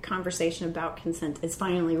happen, like conversation about consent is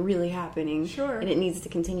finally really happening. Sure. And it needs to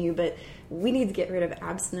continue, but we need to get rid of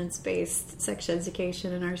abstinence-based sex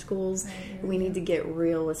education in our schools. We need to get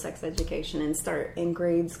real with sex education and start in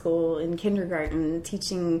grade school, in kindergarten,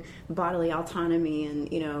 teaching bodily autonomy. And,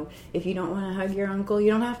 if you don't want to hug your uncle, you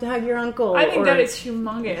don't have to hug your uncle. I think that is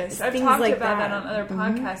humongous. I've talked like about that on other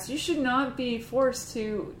podcasts. You should not be forced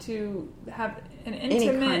to have any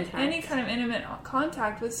kind of intimate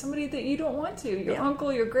contact with somebody that you don't want to. Your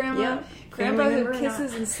uncle, your grandma, grandpa who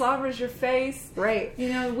kisses and slobbers your face. Right.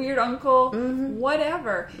 Weird uncle,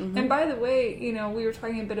 whatever. And by the way, we were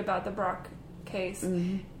talking a bit about the Brock case.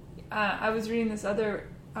 I was reading this other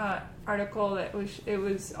article that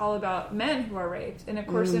was all about men who are raped. And of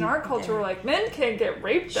course, in our culture, we're like, men can't get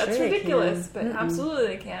raped. That's ridiculous. But absolutely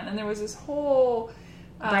they can. And there was this whole...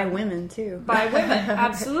 by women, too. By women,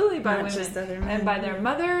 absolutely by women. Just other men. And by their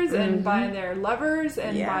mothers, and by their lovers,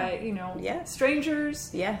 and by,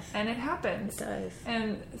 strangers. Yes. And it happens. It does.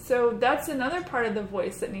 And so that's another part of the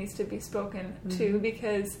voice that needs to be spoken to,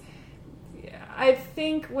 because I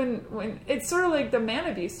think when it's sort of like the man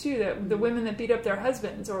abuse, too, the women that beat up their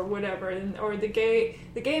husbands or whatever, or the gay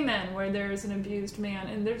men where there's an abused man,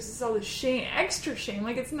 and there's just all this shame, extra shame.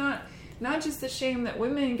 Like, it's not just the shame that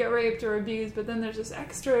women get raped or abused, but then there's this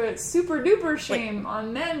extra super duper shame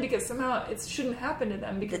on men because somehow it shouldn't happen to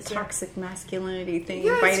them. Because the toxic masculinity thing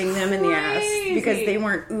biting them in the ass because they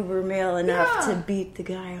weren't uber male enough to beat the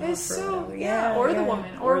guy off. It's or the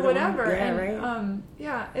woman or whatever.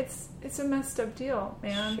 It's a messed up deal,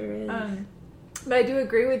 man. Sure is. But I do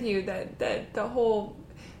agree with you that the whole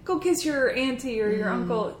go kiss your auntie or your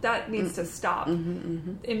uncle, that needs to stop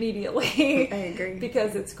immediately. I agree.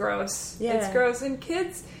 Because it's gross. Yeah. It's gross. And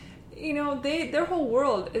kids, their whole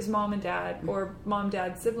world is mom and dad or mom,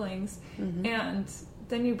 dad, siblings. And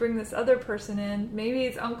then you bring this other person in. Maybe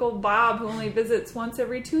it's Uncle Bob who only visits once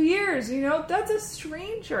every 2 years. That's a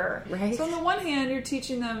stranger. Right. So on the one hand, you're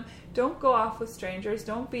teaching them, don't go off with strangers.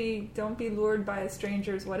 Don't be lured by a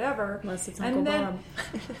stranger's whatever. Unless it's Uncle Bob.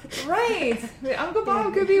 Right. Uncle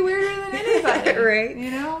Bob could be weirder than anybody.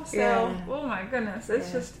 Right. So, oh my goodness.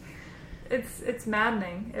 It's just, it's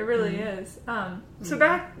maddening. It really is. So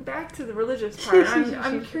back to the religious part.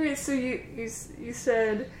 I'm curious. So you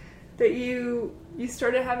said that you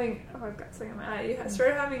started having, I've got something in my eye. You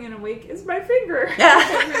started having an awakening. It's my finger. In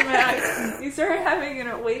my eye. You started having an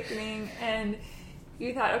awakening, and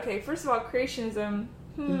you thought, okay, first of all, creationism,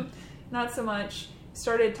 not so much.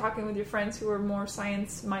 Started talking with your friends who were more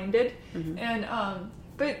science-minded. And,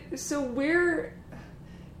 but, so where,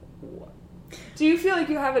 do you feel like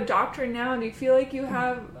you have a doctrine now? And do you feel like you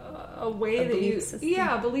have a way that you... System.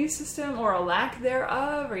 Yeah, a belief system, or a lack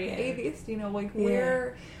thereof? Are you atheist?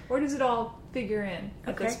 Where does it all figure in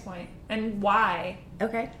at this point? And why?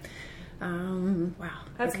 Okay. Wow.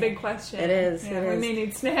 That's a big question. It is. Yeah, we may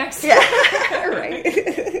need snacks. Yeah. Right.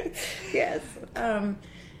 Yes. I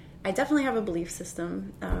definitely have a belief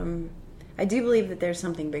system. I do believe that there's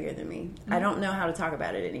something bigger than me. I don't know how to talk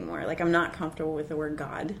about it anymore. Like, I'm not comfortable with the word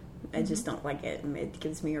God. I just don't like it. It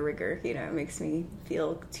gives me a rigor. It makes me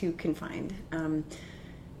feel too confined.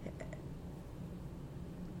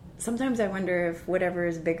 Sometimes I wonder if whatever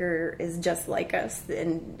is bigger is just like us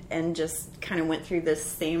and just kind of went through this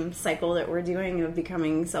same cycle that we're doing of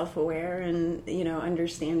becoming self-aware and,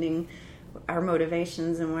 understanding our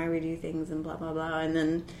motivations and why we do things and blah, blah, blah. And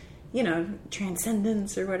then,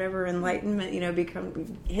 transcendence or whatever, enlightenment,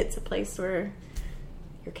 hits a place where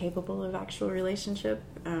you're capable of actual relationship.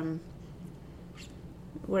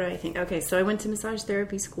 What do I think? Okay, so I went to massage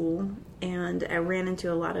therapy school, and I ran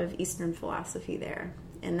into a lot of Eastern philosophy there.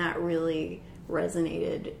 And that really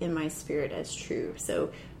resonated in my spirit as true.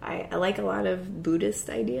 So I like a lot of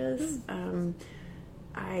Buddhist ideas.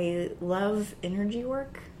 I love energy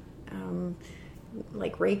work,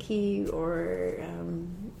 like Reiki or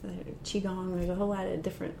Qigong. There's a whole lot of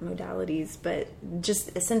different modalities, but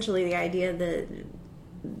just essentially the idea that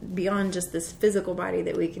beyond just this physical body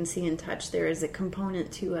that we can see and touch, there is a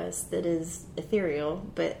component to us that is ethereal,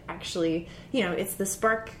 but actually, it's the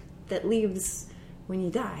spark that leaves when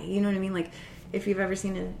you die. You know what I mean? Like, if you've ever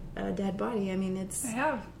seen a dead body, I mean, I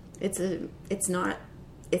have. It's not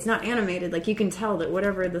animated. Like, you can tell that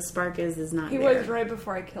whatever the spark is not there. He was right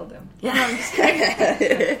before I killed him. Yeah. No, I'm just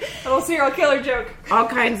kidding. A little serial killer joke. All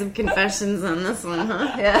kinds of confessions on this one,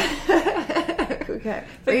 huh? Yeah. Okay.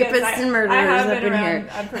 Rapists and murderers I have up been in around here.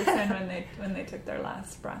 a person when they took their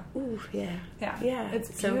last breath. Ooh, yeah. Yeah.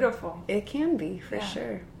 It's beautiful. It can be, for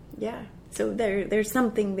sure. Yeah. So there's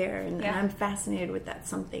something there, and I'm fascinated with that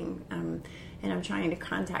something, and I'm trying to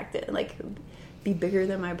contact it, like, be bigger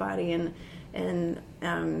than my body, and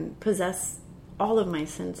possess all of my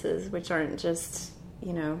senses, which aren't just,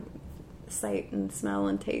 sight and smell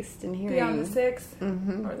and taste and hearing. Beyond the 6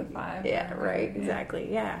 or the 5. Yeah, right, exactly.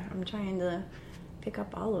 Yeah, I'm trying to pick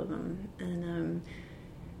up all of them, and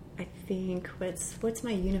I think what's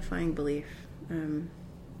my unifying belief?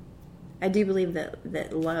 I do believe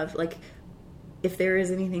that love, like, if there is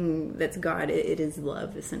anything that's God, it is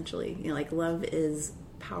love, essentially. Like, love is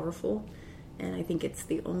powerful, and I think it's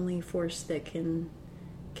the only force that can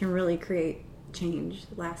really create change,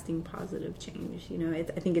 lasting positive change. I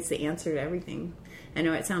think it's the answer to everything. I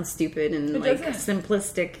know it sounds stupid and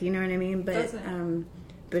simplistic, you know what I mean? But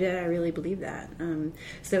I really believe that.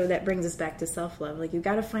 So that brings us back to self-love. Like, you've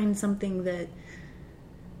got to find something that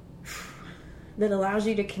allows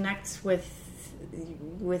you to connect with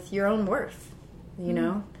your own worth,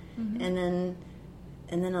 and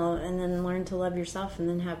then learn to love yourself, and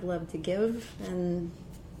then have love to give, and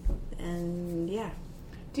yeah.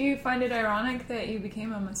 Do you find it ironic that you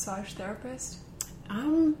became a massage therapist?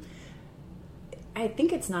 I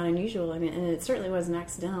think it's not unusual. I mean, and it certainly wasn't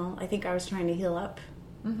accidental. I think I was trying to heal up,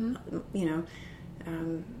 my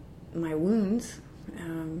wounds.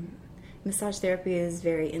 Massage therapy is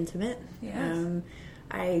very intimate. Yes.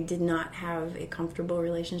 I did not have a comfortable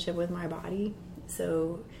relationship with my body,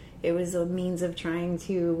 so it was a means of trying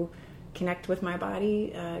to connect with my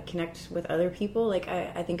body, connect with other people. Like,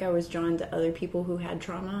 I think I was drawn to other people who had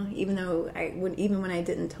trauma, even when I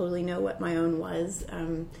didn't totally know what my own was.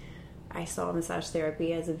 I saw massage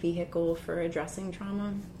therapy as a vehicle for addressing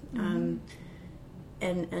trauma, and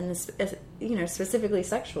specifically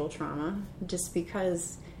sexual trauma, just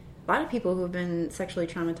because a lot of people who have been sexually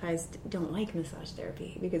traumatized don't like massage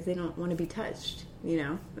therapy because they don't want to be touched,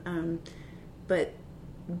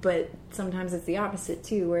 but sometimes it's the opposite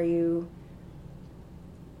too, where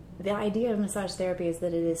the idea of massage therapy is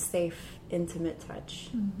that it is safe, intimate touch,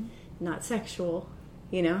 not sexual.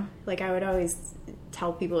 You know, like I would always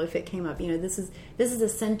tell people if it came up, you know, this is a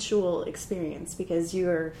sensual experience because you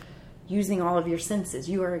are using all of your senses.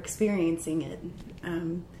 You are experiencing it,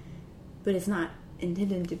 but it's not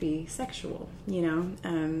intended to be sexual. You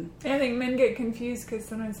know. I think men get confused because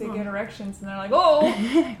sometimes they get erections and they're like, "Oh,"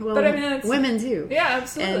 well, but I mean, it's, women too. Yeah,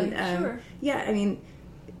 absolutely, and, sure. Yeah, I mean,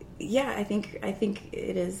 yeah, I think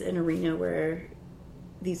it is an arena where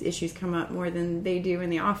these issues come up more than they do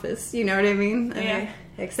in the office. You know what I mean? Yeah.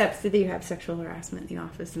 Except that you have sexual harassment in the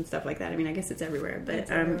office and stuff like that. I mean, I guess it's everywhere. But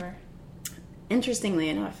it's everywhere. Interestingly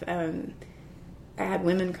enough, I had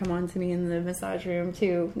women come on to me in the massage room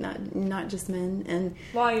too, not just men. And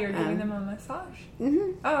while you're giving them a massage.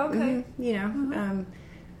 Mm-hmm, oh, okay. Mm-hmm, you know.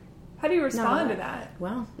 How do you respond to that?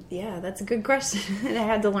 Well, yeah, that's a good question. And I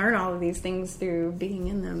had to learn all of these things through being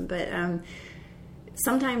in them. But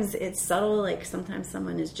sometimes it's subtle, like sometimes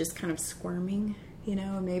someone is just kind of squirming, you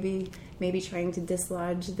know, maybe trying to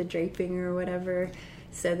dislodge the draping or whatever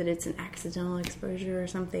so that it's an accidental exposure or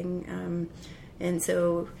something. And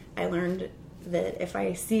so I learned that if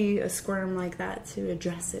I see a squirm like that, to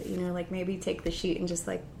address it, you know, like maybe take the sheet and just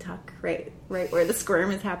like tuck right where the squirm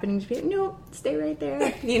is happening. Nope, stay right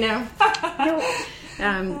there, you know. Nope.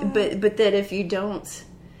 But that if you don't,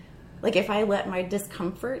 like if I let my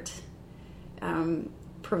discomfort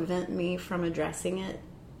prevent me from addressing it,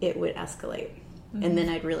 it would escalate. And then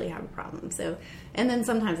I'd really have a problem. So, and then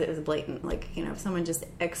sometimes it was blatant. Like, you know, if someone just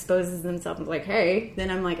exposes themselves and is like, hey,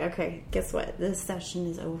 then I'm like, okay, guess what? This session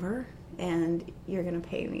is over and you're going to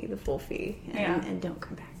pay me the full fee and don't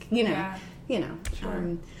come back. You know, you know,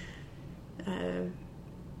 sure.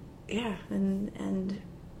 Yeah. And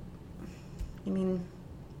I mean,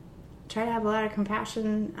 try to have a lot of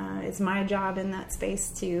compassion. It's my job in that space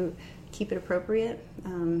to keep it appropriate.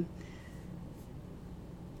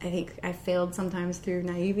 I think I failed sometimes through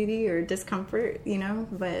naivety or discomfort, you know,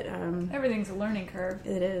 but... everything's a learning curve.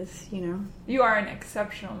 It is, you know. You are an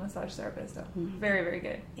exceptional massage therapist, though. Mm-hmm. Very, very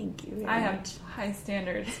good. Thank you very I have much. high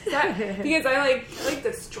standards. Because I like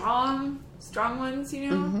the strong ones, you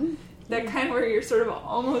know? Mm-hmm. That kind of where you're sort of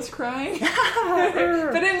almost crying.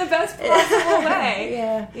 But in the best possible way.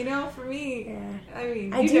 Yeah. You know, for me, I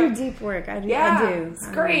mean... I do deep work. I do.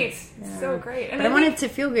 It's great. It's so great. And but I want it to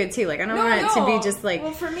feel good, too. Like, I don't want it to be just like...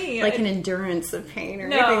 Well, for me... Like an endurance of pain or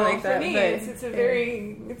anything like that. For me,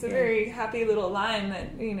 it's a very happy little line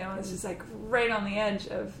that, you know, it's just like right on the edge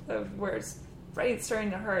of where it's right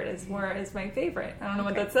starting to hurt is my favorite. I don't know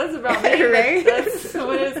what that says about me, right? But that's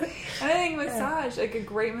what it is. And I think massage, like a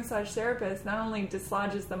great massage therapist, not only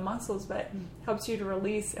dislodges the muscles, but helps you to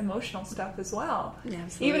release emotional stuff as well. Yeah,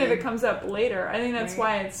 absolutely. Even if it comes up later. I think that's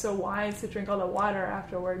why it's so wise to drink all the water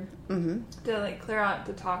afterward to like clear out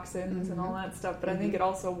the toxins and all that stuff. But I think it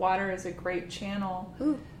also, water is a great channel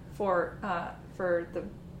for the,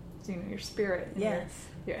 you know, your spirit. And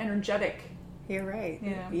your energetic. You're right.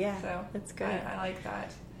 Yeah. So that's good. I like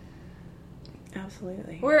that.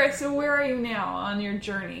 Absolutely. Where are you now on your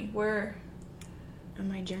journey? Where on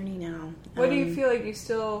my journey now? What do you feel like you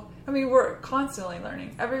still? I mean, we're constantly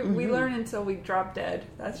learning. We learn until we drop dead.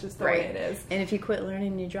 That's just the way it is. And if you quit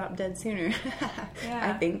learning, you drop dead sooner.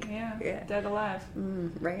 I think. Yeah. Dead alive.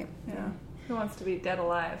 Right. Yeah. Who wants to be dead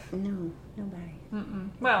alive? No, nobody.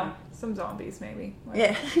 Well, some zombies maybe.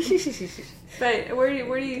 Yeah. But where do you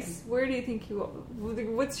think you?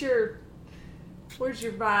 Where's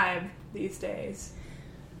your vibe these days?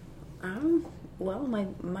 Well,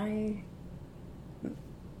 my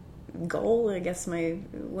goal, I guess,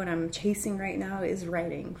 what I'm chasing right now is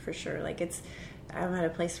writing for sure. Like I'm at a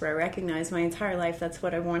place where I recognize my entire life that's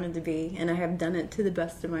what I wanted to be, and I have done it to the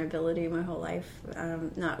best of my ability my whole life,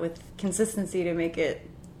 not with consistency to make it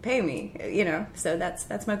pay me, you know. So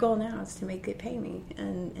that's my goal now, is to make it pay me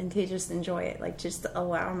and to just enjoy it, like just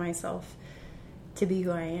allow myself to be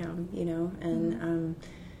who I am, you know. And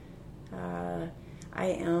I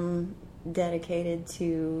am dedicated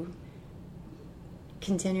to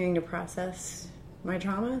continuing to process my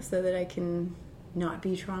trauma so that I can not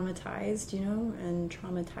be traumatized, you know, and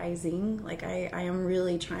traumatizing. Like I am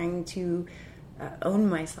really trying to own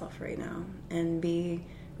myself right now and be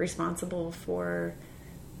responsible for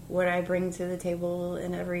what I bring to the table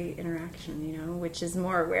in every interaction, you know, which is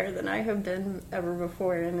more aware than I have been ever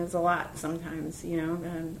before, and is a lot sometimes, you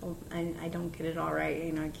know. I don't get it all right,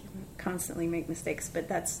 you know, I constantly make mistakes,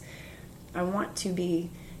 but I want to be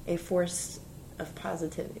a force of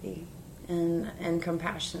positivity and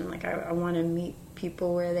compassion. Like I want to meet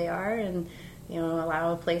people where they are, and, you know,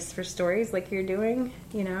 allow a place for stories like you're doing,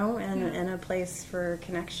 you know, and a place for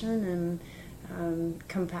connection, and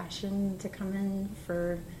compassion to come in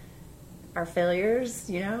for our failures,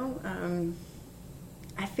 you know.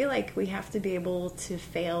 I feel like we have to be able to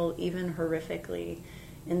fail even horrifically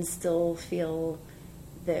and still feel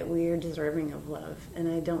that we are deserving of love. And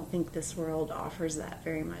I don't think this world offers that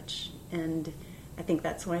very much. And I think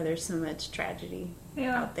that's why there's so much tragedy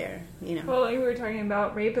out there, you know. Well, like we were talking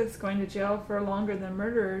about rapists going to jail for longer than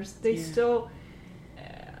murderers. They still,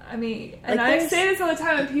 I mean, and I say this all the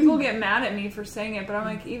time, and people get mad at me for saying it, but I'm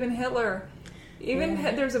like, even Hitler,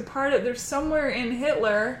 there's somewhere in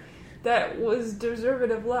Hitler that was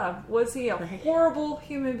deserving of love. Was he a horrible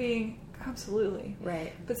human being? Absolutely.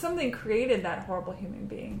 Right. But something created that horrible human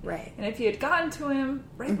being. Right. And if you had gotten to him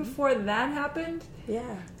right before that happened,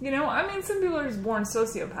 you know, I mean, some people are just born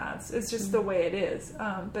sociopaths. It's just the way it is.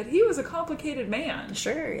 But he was a complicated man.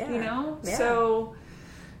 Sure, yeah. You know? Yeah. So,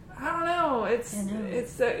 I don't know. It's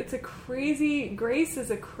a crazy, grace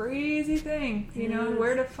is a crazy thing, you know, and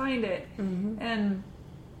where to find it. And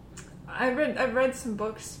I've read some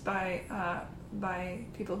books by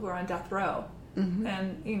people who are on death row.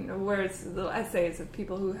 And you know, where it's little essays of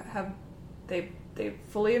people who have they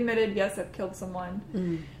fully admitted, yes, I've killed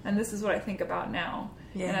someone, and this is what I think about now.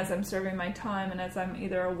 And as I'm serving my time, and as I'm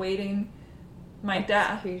either awaiting my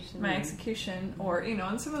death, my execution, or you know,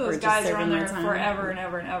 and some of those guys are on there forever and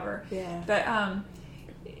ever and ever. But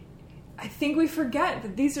I think we forget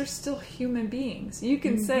that these are still human beings. You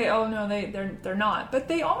can say, oh no, they're not, but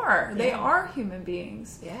they are. They are human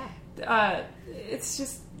beings. It's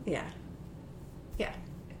just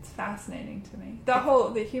it's fascinating to me.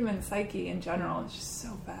 The human psyche in general is just so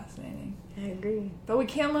fascinating. I agree. But we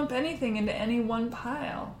can't lump anything into any one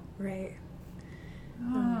pile. Right.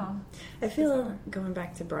 Oh. I feel, going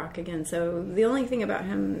back to Brock again, so the only thing about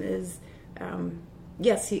him is,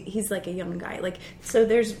 yes, he's like a young guy. Like, so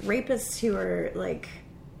there's rapists who are like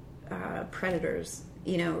predators,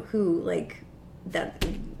 you know, who like that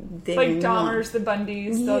they like Dahmers, the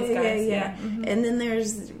Bundys, those guys. Yeah. And then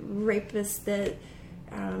there's rapists that,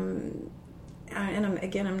 and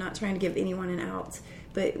I'm not trying to give anyone an out,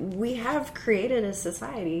 but we have created a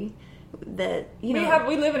society that, you know,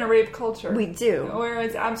 we live in a rape culture. We do. Where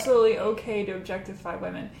it's absolutely okay to objectify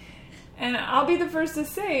women. And I'll be the first to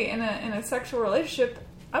say, in a sexual relationship,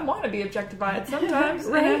 I want to be objectified sometimes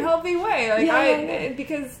in a healthy way. Like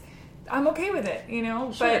because I'm okay with it, you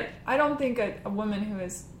know. Sure. But I don't think a woman who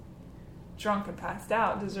is drunk and passed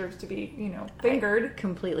out deserves to be, you know, fingered. I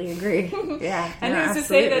completely agree. Yeah. And who's to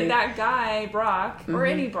say that guy Brock, or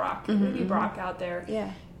any Brock, any Brock out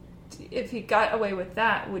there, if he got away with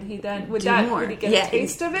that, would he then would he get a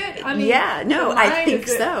taste of it? I mean, I think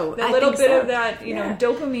so. A little bit of that, you know,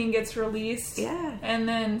 dopamine gets released, and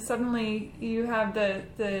then suddenly you have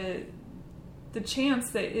the chance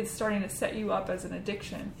that it's starting to set you up as an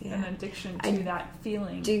addiction, to that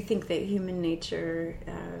feeling. Do you think that human nature?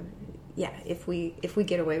 If we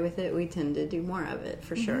get away with it, we tend to do more of it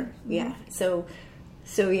for sure. Yeah. So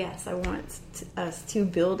yes, I want us to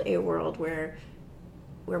build a world where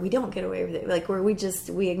we don't get away with it, like where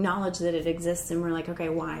we acknowledge that it exists, and we're like, okay,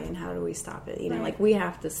 why and how do we stop it? You know, like we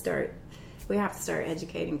have to start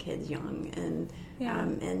educating kids young, and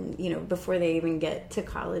you know, before they even get to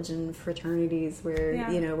college and fraternities,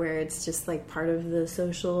 where you know, where it's just like part of the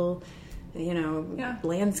social, you know,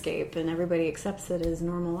 landscape, and everybody accepts it as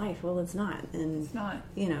normal life. Well, it's not, and it's not.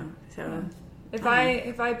 You know, so if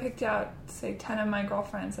I picked out, say, 10 of my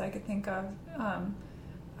girlfriends that I could think of,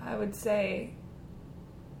 I would say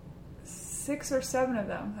 6 or 7 of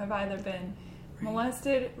them have either been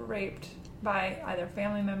molested, raped by either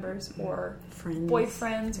family members or friends.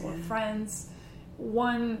 Boyfriends or friends.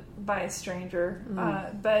 One by a stranger,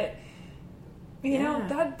 but. You know,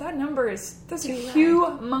 that number that's a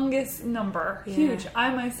humongous number. Huge. I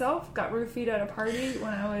myself got roofied at a party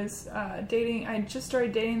when I was dating. I just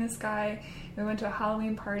started dating this guy. We went to a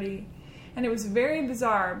Halloween party. And it was very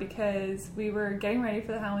bizarre because we were getting ready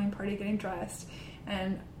for the Halloween party, getting dressed.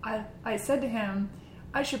 And I said to him,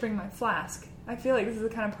 I should bring my flask. I feel like this is the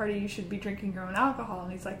kind of party you should be drinking your own alcohol.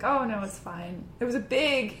 And he's like, oh, no, it's fine. It was a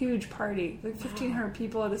big, huge party. Like 1,500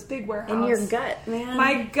 people at this big warehouse. In your gut, man.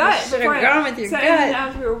 My gut. You should have gone with your gut. And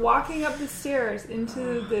as we were walking up the stairs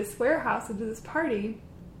into this warehouse, into this party,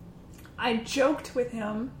 I joked with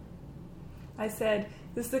him. I said,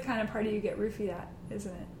 this is the kind of party you get roofied at,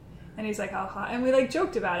 isn't it? And he's like, ha. And we like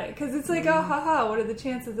joked about it. Because it's like, oh, ha, what are the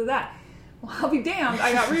chances of that? Well, I'll be damned.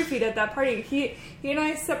 I got roofied at that party. He and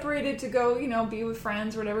I separated to go, you know, be with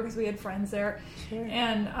friends or whatever, because we had friends there. Sure.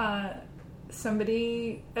 And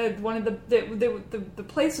somebody, one of the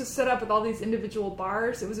place was set up with all these individual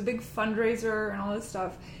bars. It was a big fundraiser and all this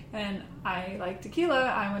stuff. And I like tequila.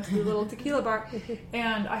 I went to the little tequila bar,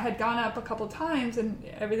 and I had gone up a couple times, and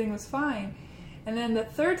everything was fine. And then the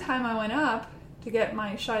third time I went up to get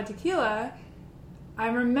my shot of tequila, I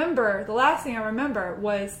remember, the last thing I remember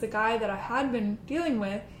was the guy that I had been dealing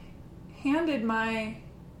with handed my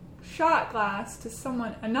shot glass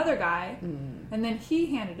to another guy, and then he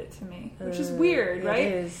handed it to me, which is weird, right?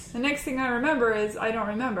 It is. The next thing I remember is I don't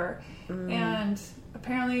remember. And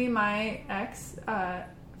apparently my ex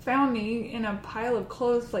found me in a pile of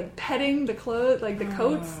clothes, like petting the clothes, like the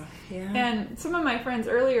coats. Yeah. And some of my friends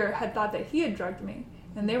earlier had thought that he had drugged me,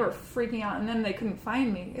 and they were freaking out, and then they couldn't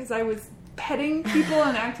find me because I was petting people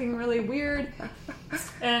and acting really weird.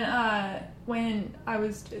 And when I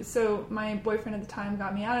was, so my boyfriend at the time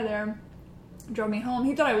got me out of there, drove me home.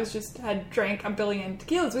 He thought I had drank a billion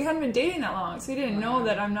tequilas. We hadn't been dating that long, so he didn't know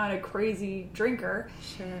that I'm not a crazy drinker.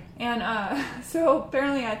 Sure. And so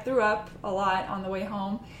apparently I threw up a lot on the way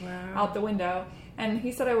home, out the window. And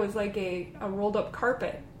he said I was like a rolled up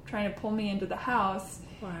carpet trying to pull me into the house.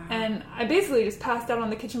 Wow. And I basically just passed out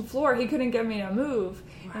on the kitchen floor. He couldn't get me to move.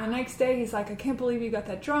 Wow. And the next day he's like, I can't believe you got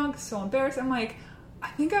that drunk. So embarrassed. I'm like, I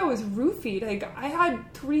think I was roofied. I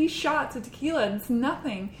had 3 shots of tequila. It's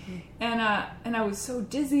nothing. And I was so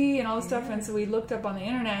dizzy and all this stuff. And so we looked up on the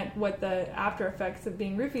internet what the after effects of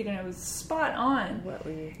being roofied, and it was spot on. What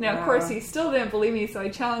were you? Now, of course, he still didn't believe me, so I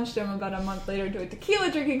challenged him about a month later to a tequila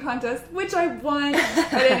drinking contest, which I won.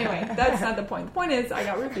 But anyway, that's not the point. The point is I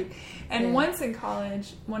got roofied. And once in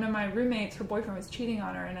college, one of my roommates, her boyfriend was cheating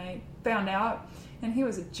on her, and I found out, and he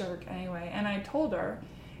was a jerk anyway. And I told her,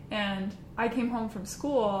 and I came home from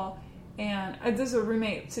school, and this is a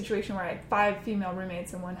roommate situation where I had 5 female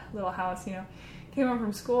roommates in one little house, Came home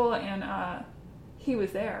from school, and he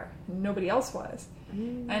was there, and nobody else was.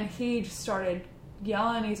 And he just started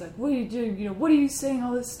yelling. He's like, what are you doing? What are you saying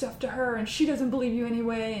all this stuff to her? And she doesn't believe you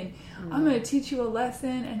anyway, and I'm going to teach you a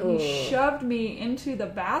lesson. And he shoved me into the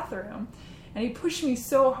bathroom, and he pushed me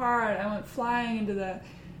so hard, I went flying into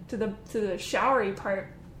to the showery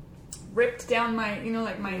part, ripped down my,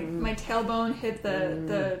 my tailbone hit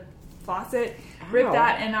the faucet, ripped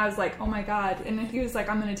that, and I was like, oh my God. And then he was like,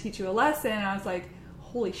 I'm going to teach you a lesson. And I was like,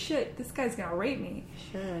 holy shit, this guy's going to rape me.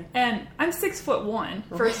 Sure. And I'm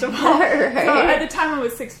 6'1", first of all. Right. So at the time I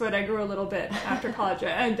was 6 foot. I grew a little bit after college.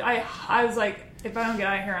 And I was like, if I don't get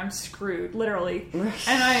out of here, I'm screwed, literally.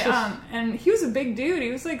 And and he was a big dude.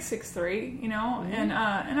 He was like 6'3", and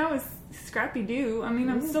I was scrappy dude. I mean,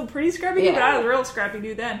 I'm still pretty scrappy dude, but I was a real scrappy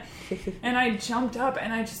dude then. And I jumped up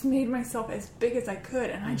and I just made myself as big as I could,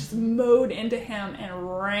 and I just mowed into him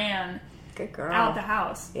and ran Good girl. out the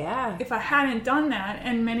house. Yeah. If I hadn't done that,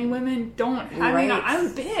 and many women don't, I mean,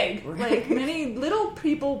 I'm big. Right. Like many little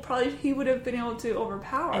people, probably he would have been able to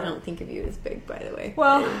overpower. I don't think of you as big, by the way.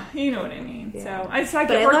 Well, you know what I mean. Yeah. So I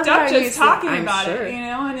get worked up just talking about it,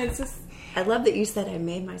 and it's just. I love that you said I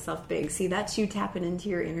made myself big. See, that's you tapping into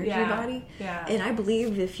your energy body. Yeah. And I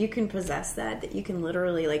believe if you can possess that you can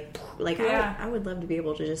literally I would love to be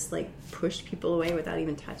able to just push people away without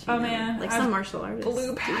even touching them. Man. Like some martial artists.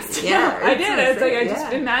 Blew past it. Yeah. I did. It's like I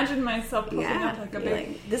just imagined myself puffing up like a big...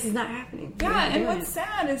 Like, this is not happening. Yeah, and what's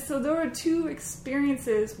sad is, so there were 2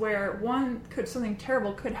 experiences where something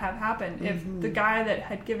terrible could have happened if the guy that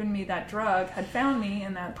had given me that drug had found me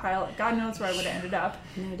in that pile. God knows where I would have ended up.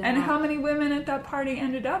 No doubt. And how many women at that party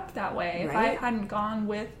ended up that way if I Right. hadn't gone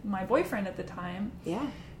with my boyfriend at the time. Yeah.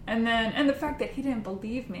 And the fact that he didn't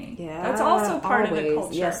believe me. Yeah. That's also part of the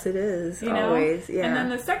culture. Yes, it is. You know? Always. Yeah. And then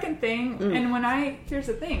the second thing, and here's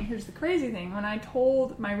the crazy thing. When I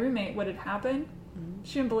told my roommate what had happened,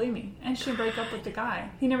 she didn't believe me. And she didn't break up with the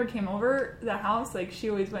guy. He never came over the house. Like,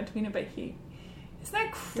 she always went to meet him, but isn't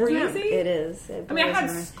that crazy? It is. I mean, I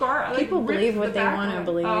had scar. People believe what they want to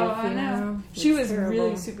believe. Oh, I know. She was terrible.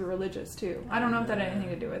 really super religious too. I don't know if that had anything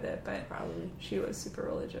to do with it, but Probably. she was super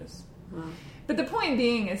religious. Wow. But the point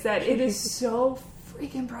being is that it is so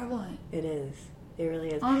freaking prevalent. It is. It really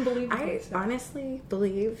is. Unbelievably I so. honestly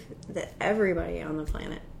believe that everybody on the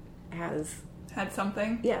planet has Had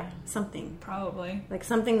something? Yeah, something. Probably. Like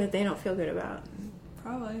something that they don't feel good about.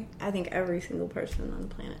 Probably. I think every single person on the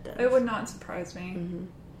planet does. It would not surprise me. Mm-hmm.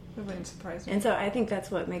 It wouldn't surprise me. And so I think that's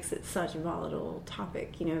what makes it such a volatile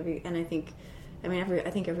topic, and I think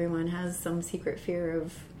everyone has some secret fear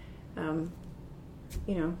of,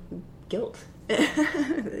 guilt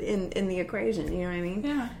in the equation, you know what I mean?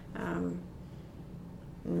 Yeah. I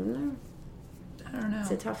don't know.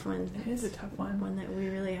 It's a tough one. It is a tough one. One that we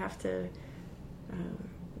really have to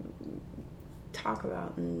talk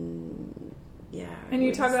about and yeah. And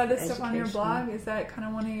you talk about this education. stuff on your blog? Is that kind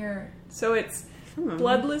of one of your... So it's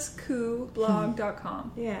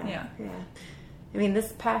bloodlesscoublog.com. Yeah. I mean,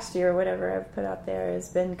 this past year, whatever I've put out there has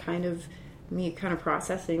been kind of me kind of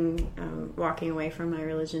processing walking away from my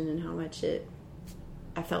religion and how much I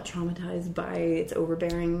felt traumatized by its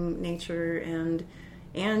overbearing nature and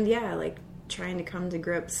yeah, like trying to come to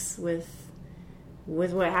grips with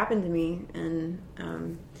what happened to me. And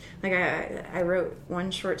like I wrote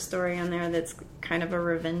one short story on there that's kind of a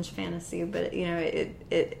revenge fantasy, but you know,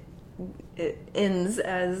 it ends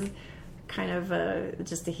as kind of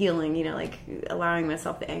just a healing, you know, like allowing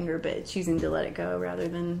myself the anger but choosing to let it go rather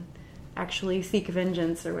than actually seek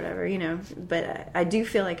vengeance or whatever, you know. But I do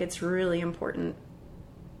feel like it's really important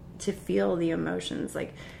to feel the emotions.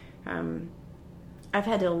 Like I've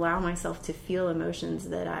had to allow myself to feel emotions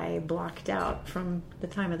that I blocked out from the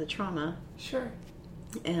time of the trauma. Sure.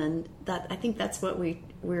 And that, I think that's what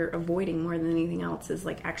we're avoiding more than anything else, is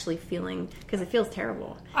like actually feeling, because it feels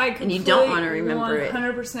terrible. And you don't want to remember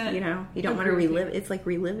 100%. it. You know, you don't want to relive. It's like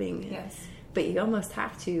reliving it. Yes. But you almost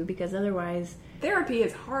have to, because otherwise, therapy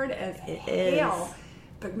is hard as hell.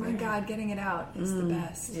 But my God, getting it out is the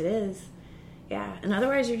best. It is. Yeah. And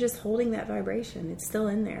otherwise you're just holding that vibration. It's still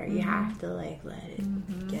in there. You have to like let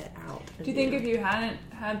it get out. Do you think if you hadn't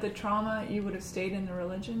had the trauma, you would have stayed in the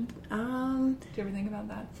religion? Do you ever think about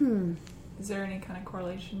that? Is there any kind of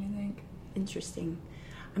correlation, you think? Interesting.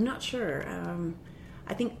 I'm not sure.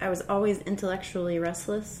 I think I was always intellectually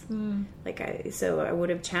restless. So I would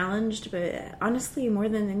have challenged, but honestly, more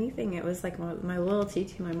than anything, it was like my loyalty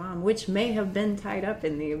to my mom, which may have been tied up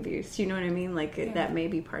in the abuse. You know what I mean? Like that may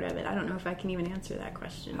be part of it. I don't know if I can even answer that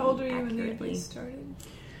question. How old were you when the abuse started?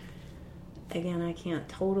 Again, I can't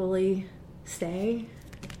totally say,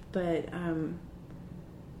 but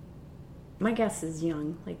my guess is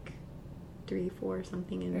young, like 3, 4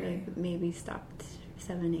 something, and maybe stopped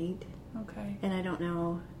 7, 8. Okay. And I don't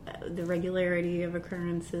know the regularity of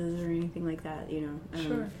occurrences or anything like that, you know.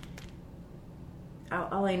 Sure.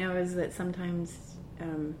 All I know is that sometimes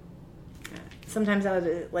I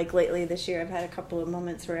would, like lately this year, I've had a couple of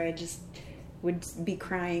moments where I just would be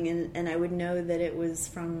crying and I would know that it was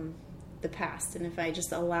from the past. And if I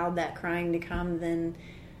just allowed that crying to come, then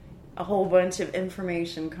a whole bunch of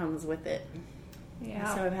information comes with it.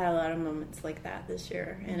 Yeah. So I've had a lot of moments like that this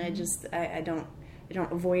year. And I don't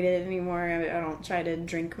avoid it anymore. I don't try to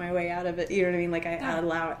drink my way out of it. You know what I mean? Like I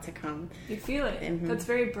allow it to come. You feel it. That's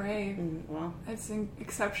very brave. Well, that's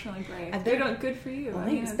exceptionally brave. Good for you. Well,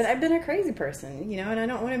 thanks. But I've been a crazy person, you know, and I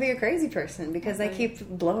don't want to be a crazy person because I keep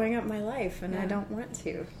blowing up my life, and I don't want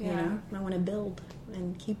to. You know, I want to build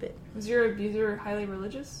and keep it. Was your abuser highly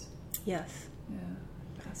religious? Yes. Yeah.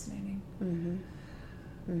 Fascinating.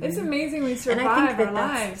 It's amazing we survive our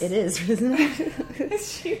lives. It is, isn't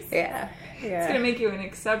it? Yeah. It's going to make you an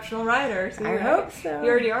exceptional writer. So I hope so. You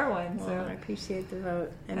already are one. Well, so I appreciate the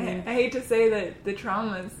vote. I hate to say that the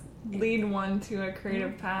traumas lead one to a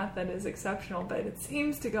creative path that is exceptional, but it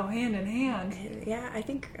seems to go hand in hand. Yeah, I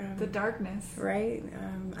think... the darkness. Right?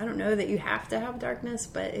 I don't know that you have to have darkness,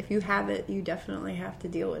 but if you have it, you definitely have to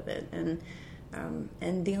deal with it. And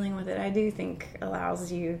dealing with it, I do think,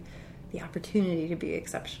 allows you the opportunity to be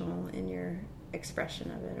exceptional in your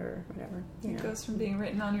expression of it or whatever. It goes from being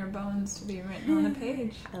written on your bones to being written on a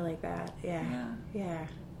page. I like that. Yeah.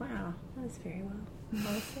 Wow. That was very well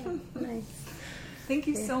said. Nice. Thank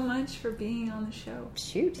you so much for being on the show.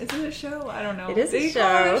 Shoot. Is it a show? I don't know. It is a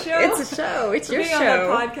show. It's a show. It's your show. Being on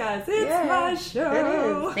the podcast. It's my show. It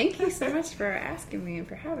is. Thank you so much for asking me and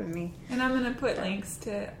for having me. And I'm going to put links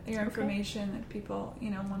to your information that people,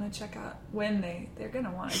 want to check out when they're going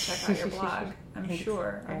to want to check out your blog. I'm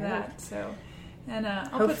sure of that. So, and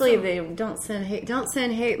hopefully they don't send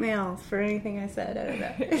hate mail for anything I said. I don't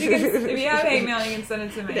know. If you have hate mail, you can send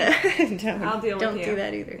it to me. I'll deal with you. Don't do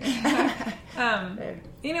that either.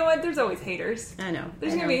 You know what? There's always haters. I know.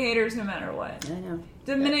 There's going to be haters no matter what. I know.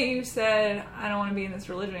 The minute you said, I don't want to be in this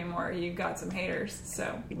religion anymore, you got some haters.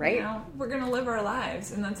 So, we're going to live our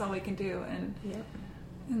lives, and that's all we can do.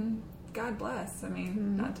 And God bless. I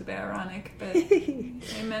mean, not to be ironic, but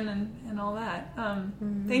amen and all that.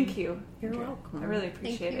 Thank you. You're welcome. I really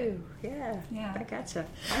appreciate it. Yeah. I gotcha.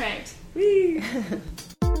 All right.